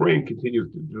 So the brain continues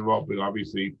to develop,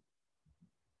 obviously,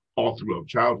 all throughout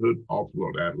childhood, all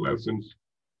throughout adolescence.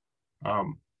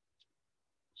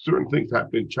 Certain things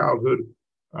happen in childhood.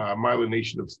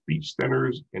 Myelination of speech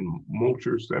centers and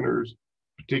motor centers,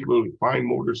 particularly fine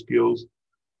motor skills.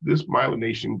 This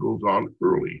myelination goes on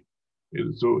early.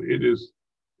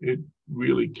 It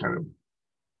really kind of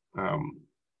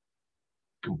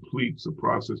completes the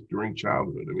process during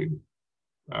childhood. I mean,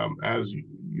 as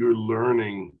you're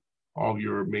learning all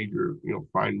your major,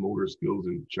 fine motor skills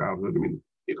in childhood, I mean,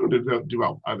 you're going to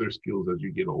develop other skills as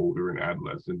you get older in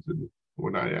adolescence. And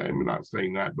I'm not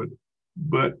saying that,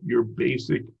 but your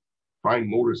basic fine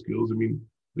motor skills, I mean,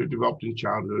 they're developed in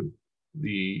childhood.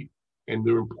 And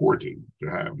they're important to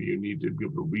have. You need to be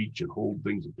able to reach and hold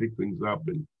things and pick things up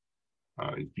and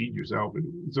feed yourself.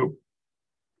 And so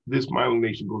this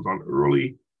myelination goes on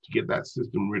early to get that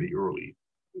system ready early.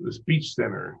 The speech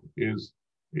center is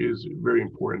very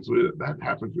important. So that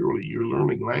happens early. You're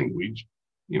learning language,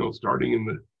 starting in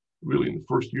the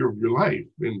first year of your life.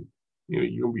 And, you're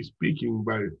going to be speaking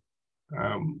by,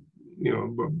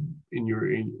 in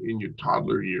your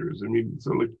toddler years. I mean,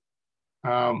 so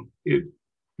it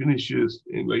finishes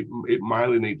and it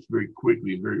myelinates very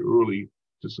quickly, very early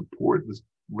to support this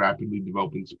rapidly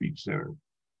developing speech center.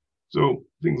 So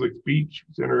things like speech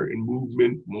center and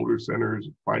movement, motor centers,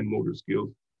 fine motor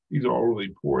skills, these are all really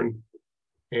important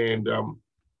and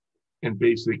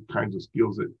basic kinds of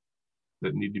skills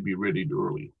that need to be readied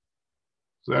early.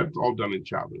 So that's all done in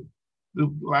childhood. The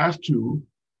last 2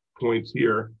 points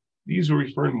here, these are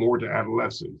referring more to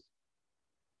adolescence.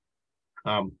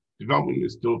 Development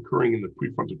is still occurring in the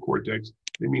prefrontal cortex.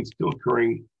 They mean still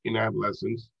occurring in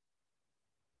adolescence.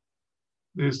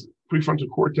 This prefrontal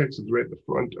cortex is right at the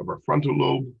front of our frontal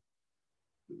lobe.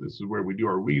 This is where we do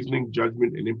our reasoning,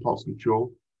 judgment, and impulse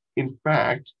control. In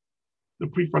fact, the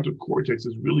prefrontal cortex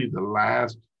is really the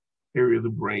last area of the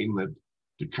brain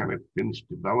to kind of finish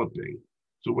developing.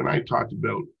 So when I talked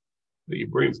about that your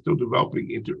brain's still developing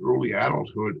into early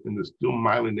adulthood and there's still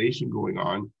myelination going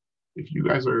on, if you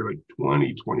guys are like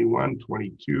 20, 21,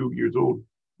 22 years old,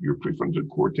 your prefrontal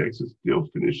cortex is still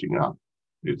finishing up.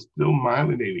 It's still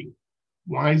myelinating.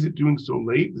 Why is it doing so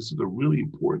late? This is a really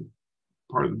important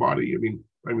part of the body. I mean,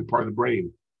 part of the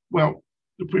brain. Well,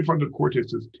 the prefrontal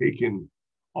cortex has taken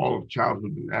all of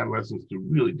childhood and adolescence to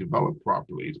really develop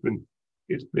properly.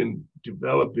 it's been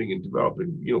developing and developing,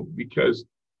 because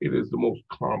it is the most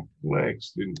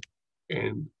complex and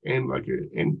like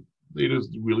and it is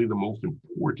really the most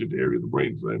important area of the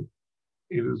brain. So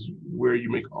it is where you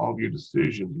make all of your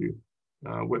decisions.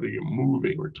 Whether you're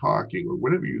moving or talking or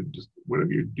whatever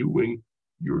you're doing,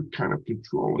 you're kind of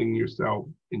controlling yourself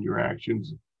and your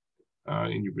actions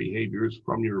and your behaviors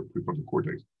from your prefrontal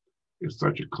cortex. It's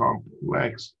such a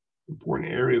complex,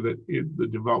 important area that the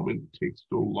development takes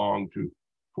so long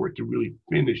for it to really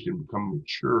finish and become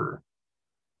mature.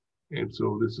 And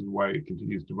so this is why it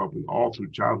continues developing all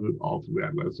through childhood, all through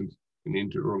adolescence, and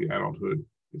into early adulthood.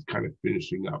 It's kind of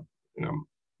finishing up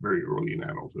very early in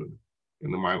adulthood,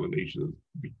 and the myelination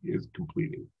is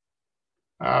completing.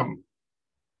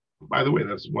 By the way,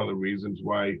 that's one of the reasons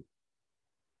why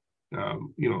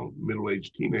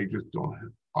middle-aged teenagers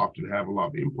don't often have a lot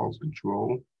of impulse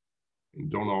control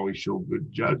and don't always show good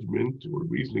judgment or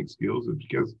reasoning skills, is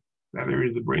because that area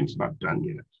of the brain's not done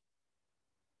yet.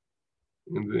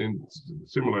 And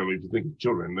similarly, to think of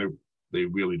children, they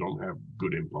really don't have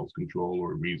good impulse control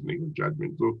or reasoning or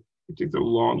judgment. So it takes a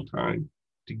long time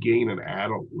to gain an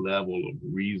adult level of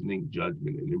reasoning,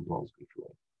 judgment, and impulse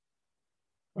control.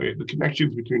 Okay, the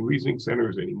connections between reasoning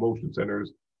centers and emotion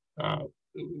centers,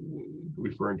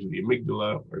 referring to the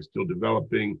amygdala, are still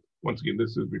developing. Once again,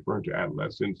 this is referring to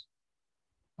adolescence.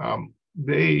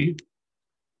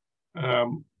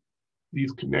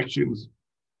 These connections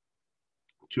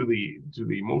to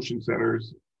the emotion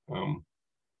centers,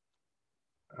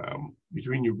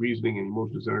 between your reasoning and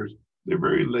emotion centers, they're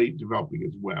very late developing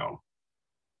as well,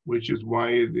 which is why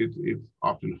it's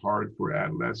often hard for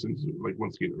adolescents, like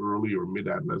once again, early or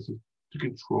mid-adolescents, to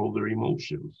control their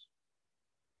emotions.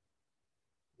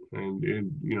 And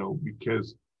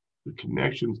because the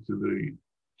connections to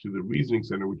the reasoning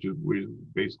center, which is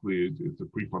basically it's the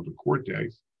prefrontal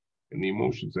cortex, and the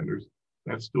emotion centers,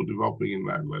 that's still developing in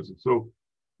adolescence. So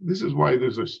this is why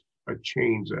there's a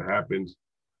change that happens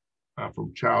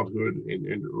from childhood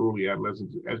and early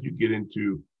adolescence as you get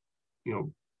into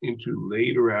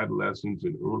later adolescence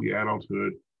and early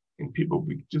adulthood, and people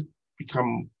just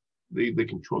become, they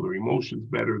control their emotions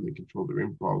better, they control their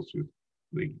impulses,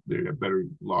 they have better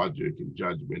logic and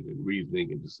judgment and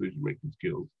reasoning and decision-making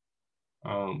skills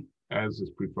as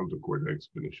this prefrontal cortex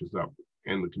finishes up,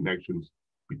 and the connections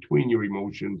between your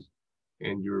emotions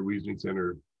and your reasoning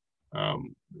center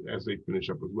as they finish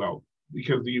up as well,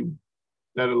 because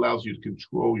that allows you to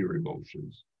control your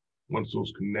emotions. Once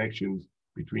those connections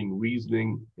between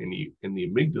reasoning and the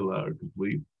amygdala are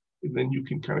complete, and then you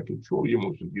can kind of control your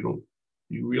emotions.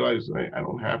 You realize I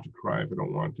don't have to cry if I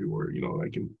don't want to, or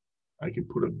I can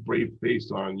put a brave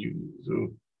face on you.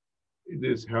 So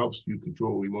this helps you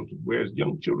control emotions. Whereas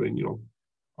young children,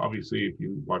 obviously if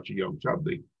you watch a young child,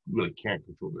 they really can't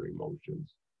control their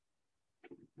emotions.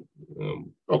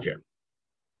 Okay,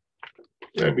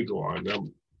 let me go on.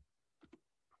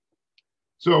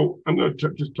 So I'm going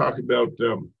to just talk about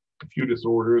a few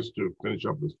disorders to finish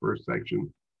up this first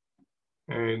section.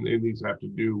 And these have to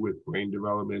do with brain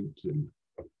development. And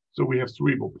so we have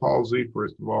cerebral palsy,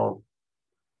 first of all.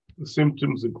 The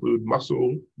symptoms include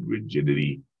muscle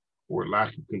rigidity or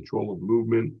lack of control of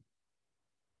movement.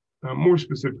 More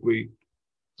specifically,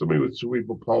 somebody with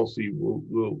cerebral palsy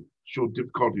will show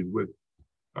difficulties with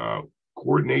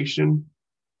coordination,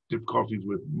 difficulties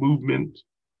with movement,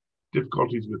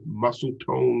 difficulties with muscle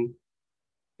tone,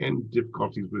 and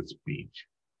difficulties with speech.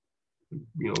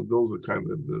 Those are kind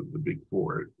of the big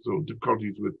four. So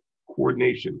difficulties with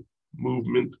coordination,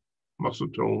 movement, muscle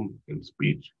tone, and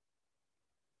speech.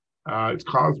 It's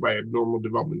caused by abnormal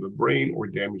development of the brain or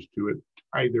damage to it,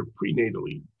 either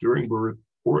prenatally, during birth,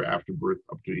 or after birth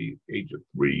up to the age of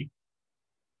 3.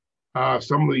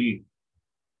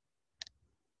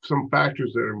 Some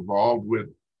factors that are involved with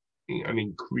an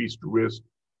increased risk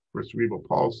for cerebral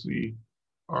palsy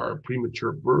are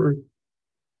premature birth,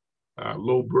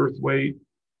 low birth weight,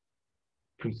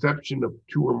 conception of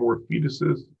 2 or more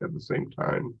fetuses at the same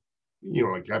time,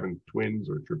 like having twins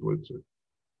or triplets,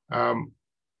 or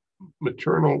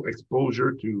maternal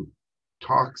exposure to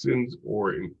toxins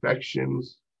or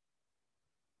infections,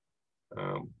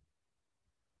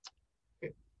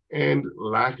 and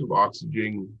lack of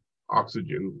oxygen,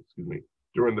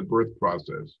 during the birth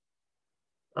process.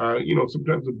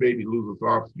 Sometimes the baby loses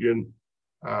oxygen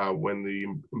when the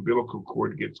umbilical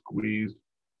cord gets squeezed.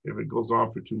 If it goes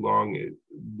on for too long,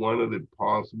 one of the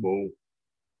possible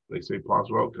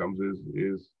outcomes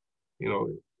is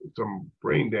some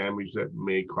brain damage that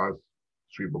may cause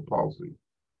cerebral palsy.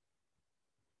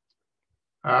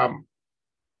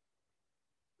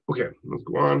 Okay, let's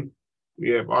go on. We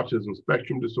have autism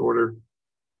spectrum disorder.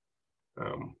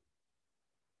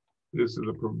 This is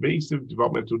a pervasive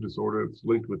developmental disorder that's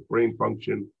linked with brain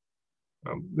function.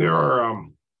 There are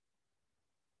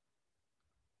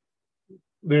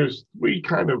there's three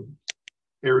kind of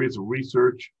areas of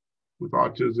research with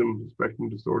autism spectrum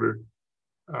disorder.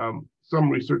 Some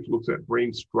research looks at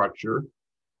brain structure,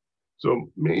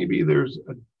 so maybe there's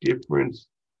a difference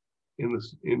in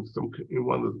this in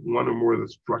one or more of the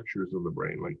structures of the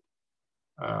brain, like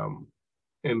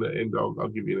and I'll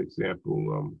give you an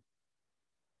example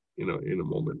in a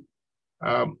moment.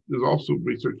 There's also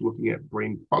research looking at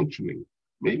brain functioning.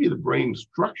 Maybe the brain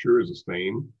structure is the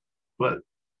same, but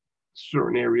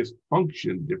certain areas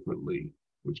function differently,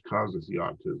 which causes the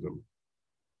autism.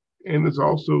 And there's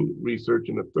also research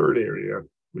in a third area,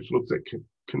 which looks at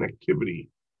connectivity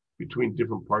between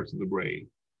different parts of the brain.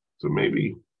 So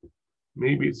maybe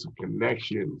it's some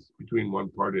connections between one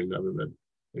part and another that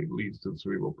leads to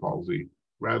cerebral palsy,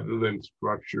 rather than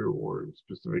structure or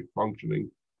specific functioning.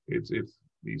 It's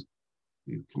these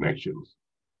connections.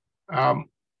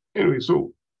 Anyway,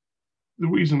 so the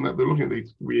reason that they're looking at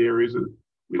these three areas is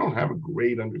we don't have a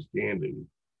great understanding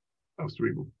of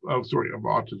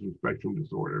autism spectrum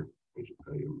disorder.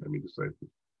 I mean to say,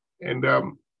 and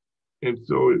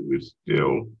so there's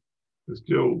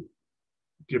still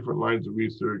different lines of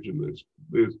research, and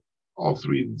there's all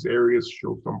three of these areas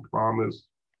show some promise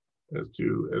as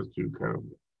to kind of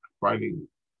finding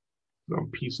some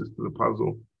pieces to the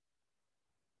puzzle.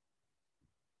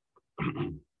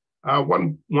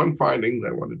 One finding that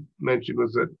I wanted to mention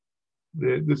was that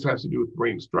this has to do with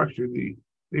brain structure. They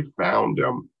found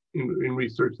in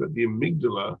research that the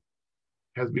amygdala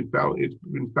it's been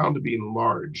found to be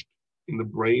enlarged in the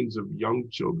brains of young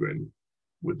children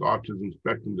with autism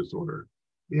spectrum disorder.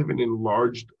 They have an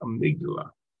enlarged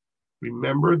amygdala.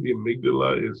 Remember, the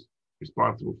amygdala is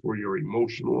responsible for your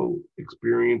emotional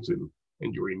experience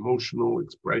and your emotional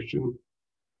expression.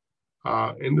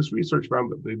 And this research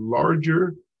found that the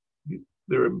larger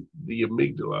the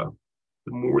amygdala,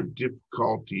 the more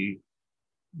difficulty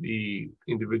the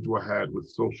individual had with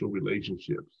social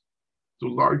relationships. So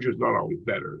larger is not always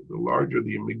better. The larger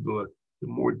the amygdala, the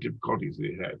more difficulties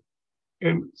they had.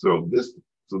 And so this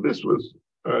was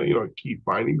a key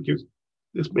finding, because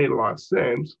this made a lot of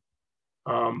sense.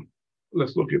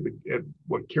 Let's look at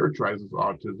what characterizes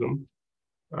autism.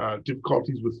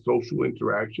 Difficulties with social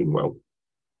interaction. Well,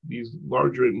 these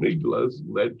larger amygdalas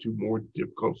led to more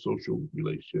difficult social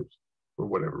relationships for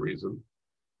whatever reason.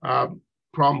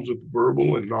 Problems with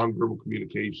verbal and nonverbal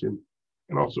communication,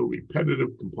 and also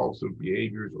repetitive compulsive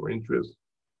behaviors or interests.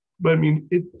 But I mean,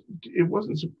 it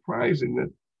wasn't surprising that,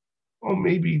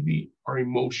 maybe our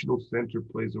emotional center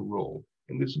plays a role.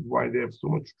 And this is why they have so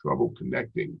much trouble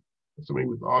connecting. Somebody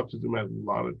with autism has a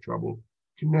lot of trouble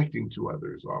connecting to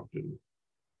others often.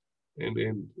 And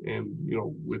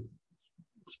with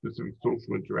specific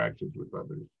social interactions with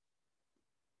others.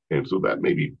 And so that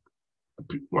may be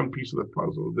one piece of the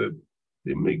puzzle that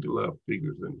the amygdala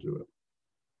figures into it.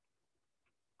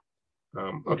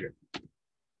 Okay.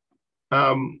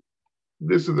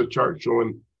 This is a chart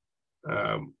showing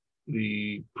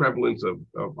the prevalence of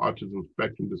autism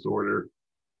spectrum disorder.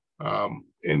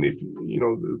 And if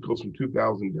it goes from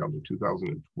 2000 down to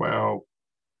 2012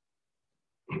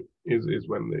 is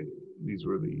when these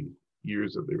were the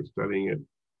years that they were studying it.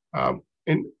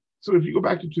 And so if you go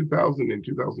back to 2000 and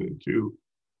 2002,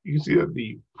 you can see that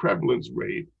the prevalence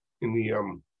rate in the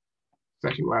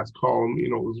second last column, it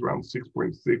was around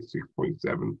 6.6,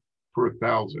 6.7 per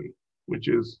 1,000, which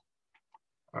is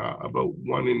about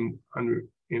 1 in 100,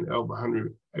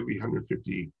 every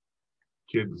 150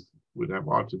 kids would have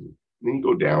autism. And then you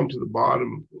go down to the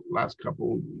bottom, last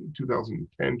couple,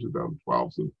 2010,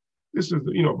 2012. So this is,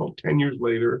 about 10 years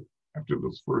later after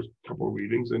those first couple of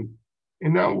readings. And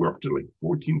now we're up to like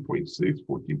 14.6,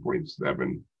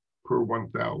 14.7 per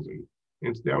 1,000.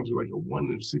 And it's down to like a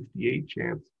 1 in 68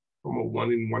 chance from a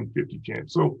 1 in 150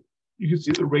 chance. So you can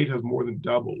see the rate has more than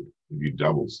doubled. If you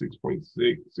double 6.6,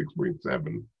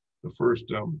 6.7, the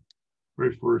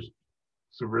very first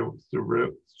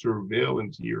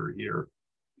surveillance year here,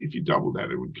 if you double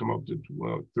that, it would come up to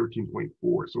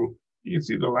 13.4. So you can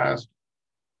see the last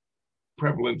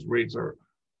prevalence rates are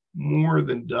more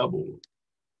than double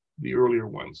the earlier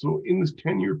ones. So in this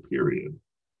 10-year period,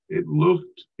 it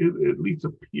at least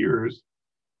appears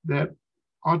that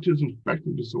autism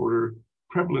spectrum disorder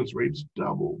prevalence rates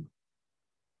doubled.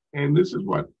 And this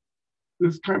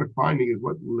kind of finding is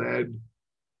what led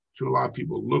to a lot of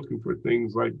people looking for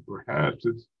things like perhaps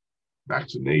it's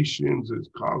vaccinations is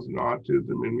causing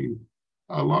autism. I mean,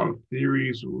 a lot of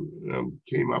theories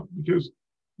came up because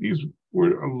these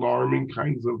were alarming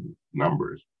kinds of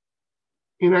numbers.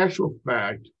 In actual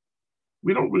fact,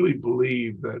 we don't really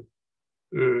believe that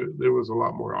there was a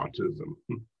lot more autism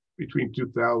between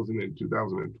 2000 and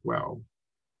 2012.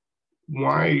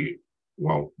 Why?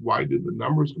 Well, why did the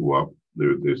numbers go up?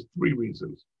 There's three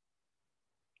reasons.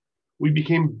 We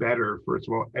became better, first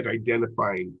of all, at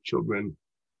identifying children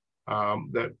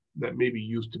that maybe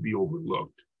used to be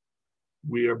overlooked.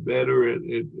 We are better at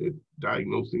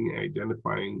diagnosing and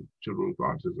identifying children with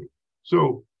autism.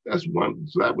 So that's one.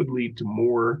 So that would lead to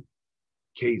more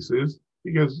cases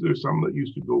because there's some that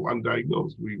used to go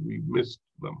undiagnosed. We missed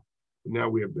them. But now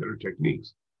we have better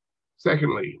techniques.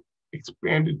 Secondly,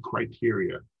 expanded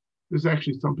criteria. There's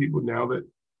actually some people now that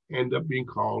end up being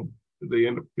called, they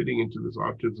end up fitting into this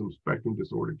autism spectrum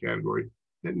disorder category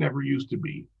that never used to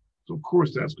be. So of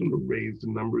course that's going to raise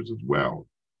the numbers as well.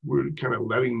 We're kind of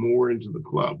letting more into the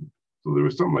club. So there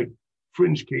were some like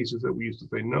fringe cases that we used to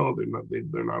say, no, they're not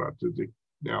autistic.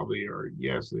 Now they are.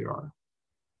 Yes, they are.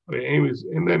 Okay, anyways,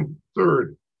 and then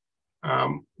third,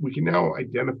 we can now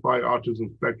identify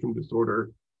autism spectrum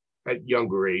disorder at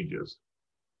younger ages.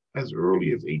 As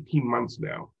early as 18 months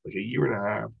now, like a year and a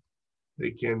half,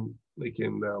 they can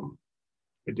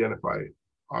identify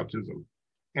autism.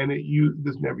 And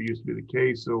this never used to be the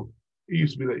case. So it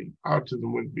used to be that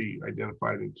autism wouldn't be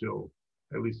identified until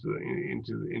at least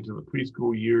into the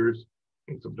preschool years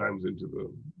and sometimes into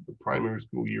the primary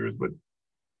school years. But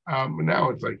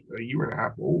now it's like a year and a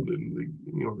half old, and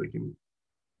they can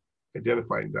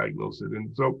identify and diagnose it.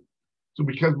 And so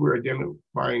because we're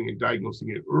identifying and diagnosing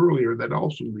it earlier, that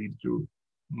also leads to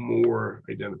more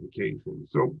identification.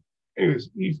 So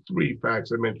anyways, these three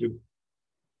facts I mentioned,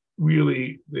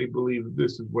 really, they believe that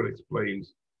this is what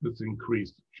explains this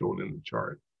increase shown in the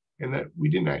chart, and that we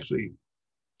didn't actually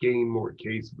gain more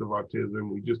cases of autism.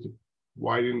 We just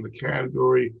widened the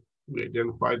category. We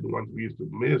identified the ones we used to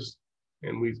miss,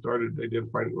 and we started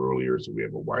identifying earlier, so we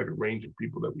have a wider range of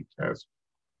people that we test.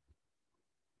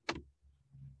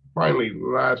 Finally, the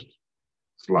last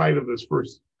slide of this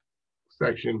first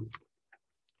section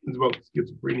is about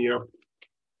schizophrenia.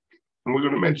 And we're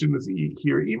going to mention this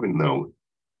here, even though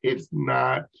it's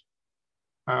not,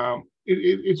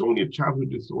 it's only a childhood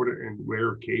disorder in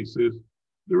rare cases.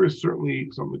 There is certainly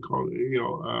something called,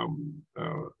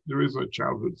 there is a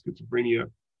childhood schizophrenia,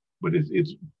 but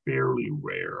it's fairly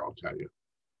rare, I'll tell you.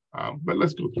 But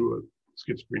let's go through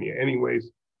schizophrenia anyways.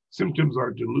 Symptoms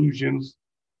are delusions.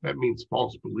 That means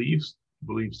false beliefs,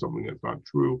 believe something that's not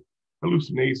true.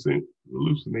 Hallucinations,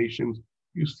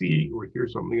 you see or hear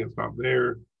something that's not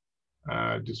there.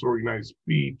 Disorganized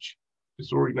speech,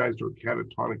 disorganized or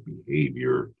catatonic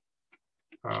behavior,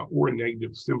 or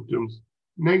negative symptoms.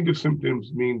 Negative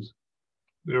symptoms means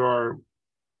there are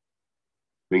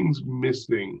things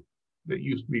missing that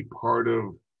used to be part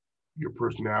of your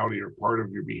personality or part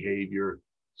of your behavior.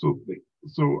 So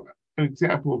an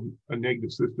example of a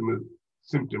negative symptom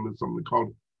is something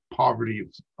called poverty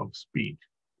of speech,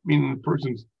 meaning the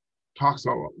person talks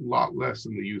a lot less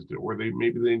than they used to, or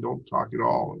maybe they don't talk at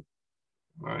all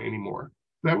anymore.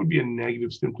 That would be a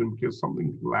negative symptom because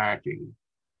something's lacking.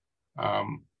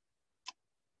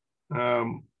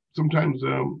 Sometimes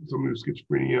somebody with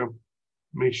schizophrenia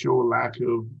may show a lack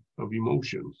of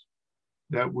emotions.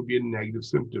 That would be a negative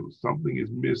symptom. Something is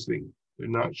missing. They're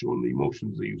not showing the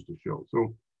emotions they used to show.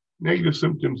 So negative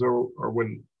symptoms are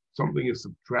when something is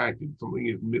subtracted, something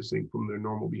is missing from their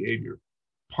normal behavior.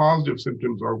 Positive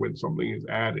symptoms are when something is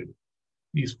added.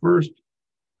 These first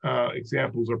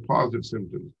examples are positive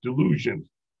symptoms. Delusions,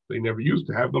 they never used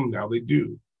to have them, now they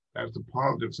do. That's a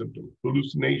positive symptom.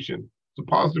 Hallucination, so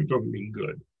positive doesn't mean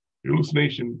good.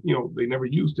 Hallucination, they never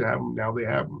used to have them, now they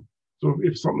have them. So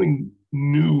if something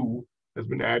new has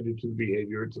been added to the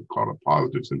behavior, it's called a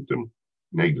positive symptom.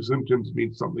 Negative symptoms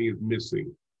mean something is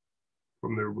missing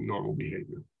from their normal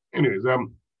behavior. Anyways,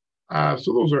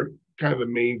 so those are kind of the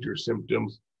major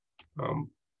symptoms.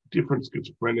 Different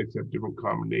schizophrenics have different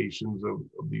combinations of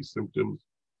these symptoms.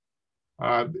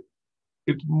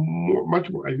 It's much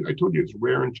more, I told you it's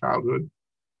rare in childhood,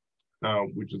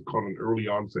 which is called an early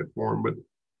onset form, but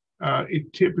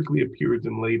it typically appears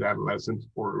in late adolescence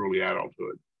or early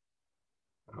adulthood.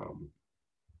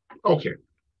 Okay.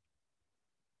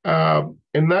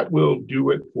 And that will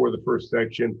do it for the first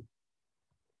section.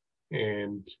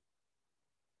 And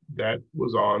that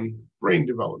was on brain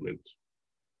development.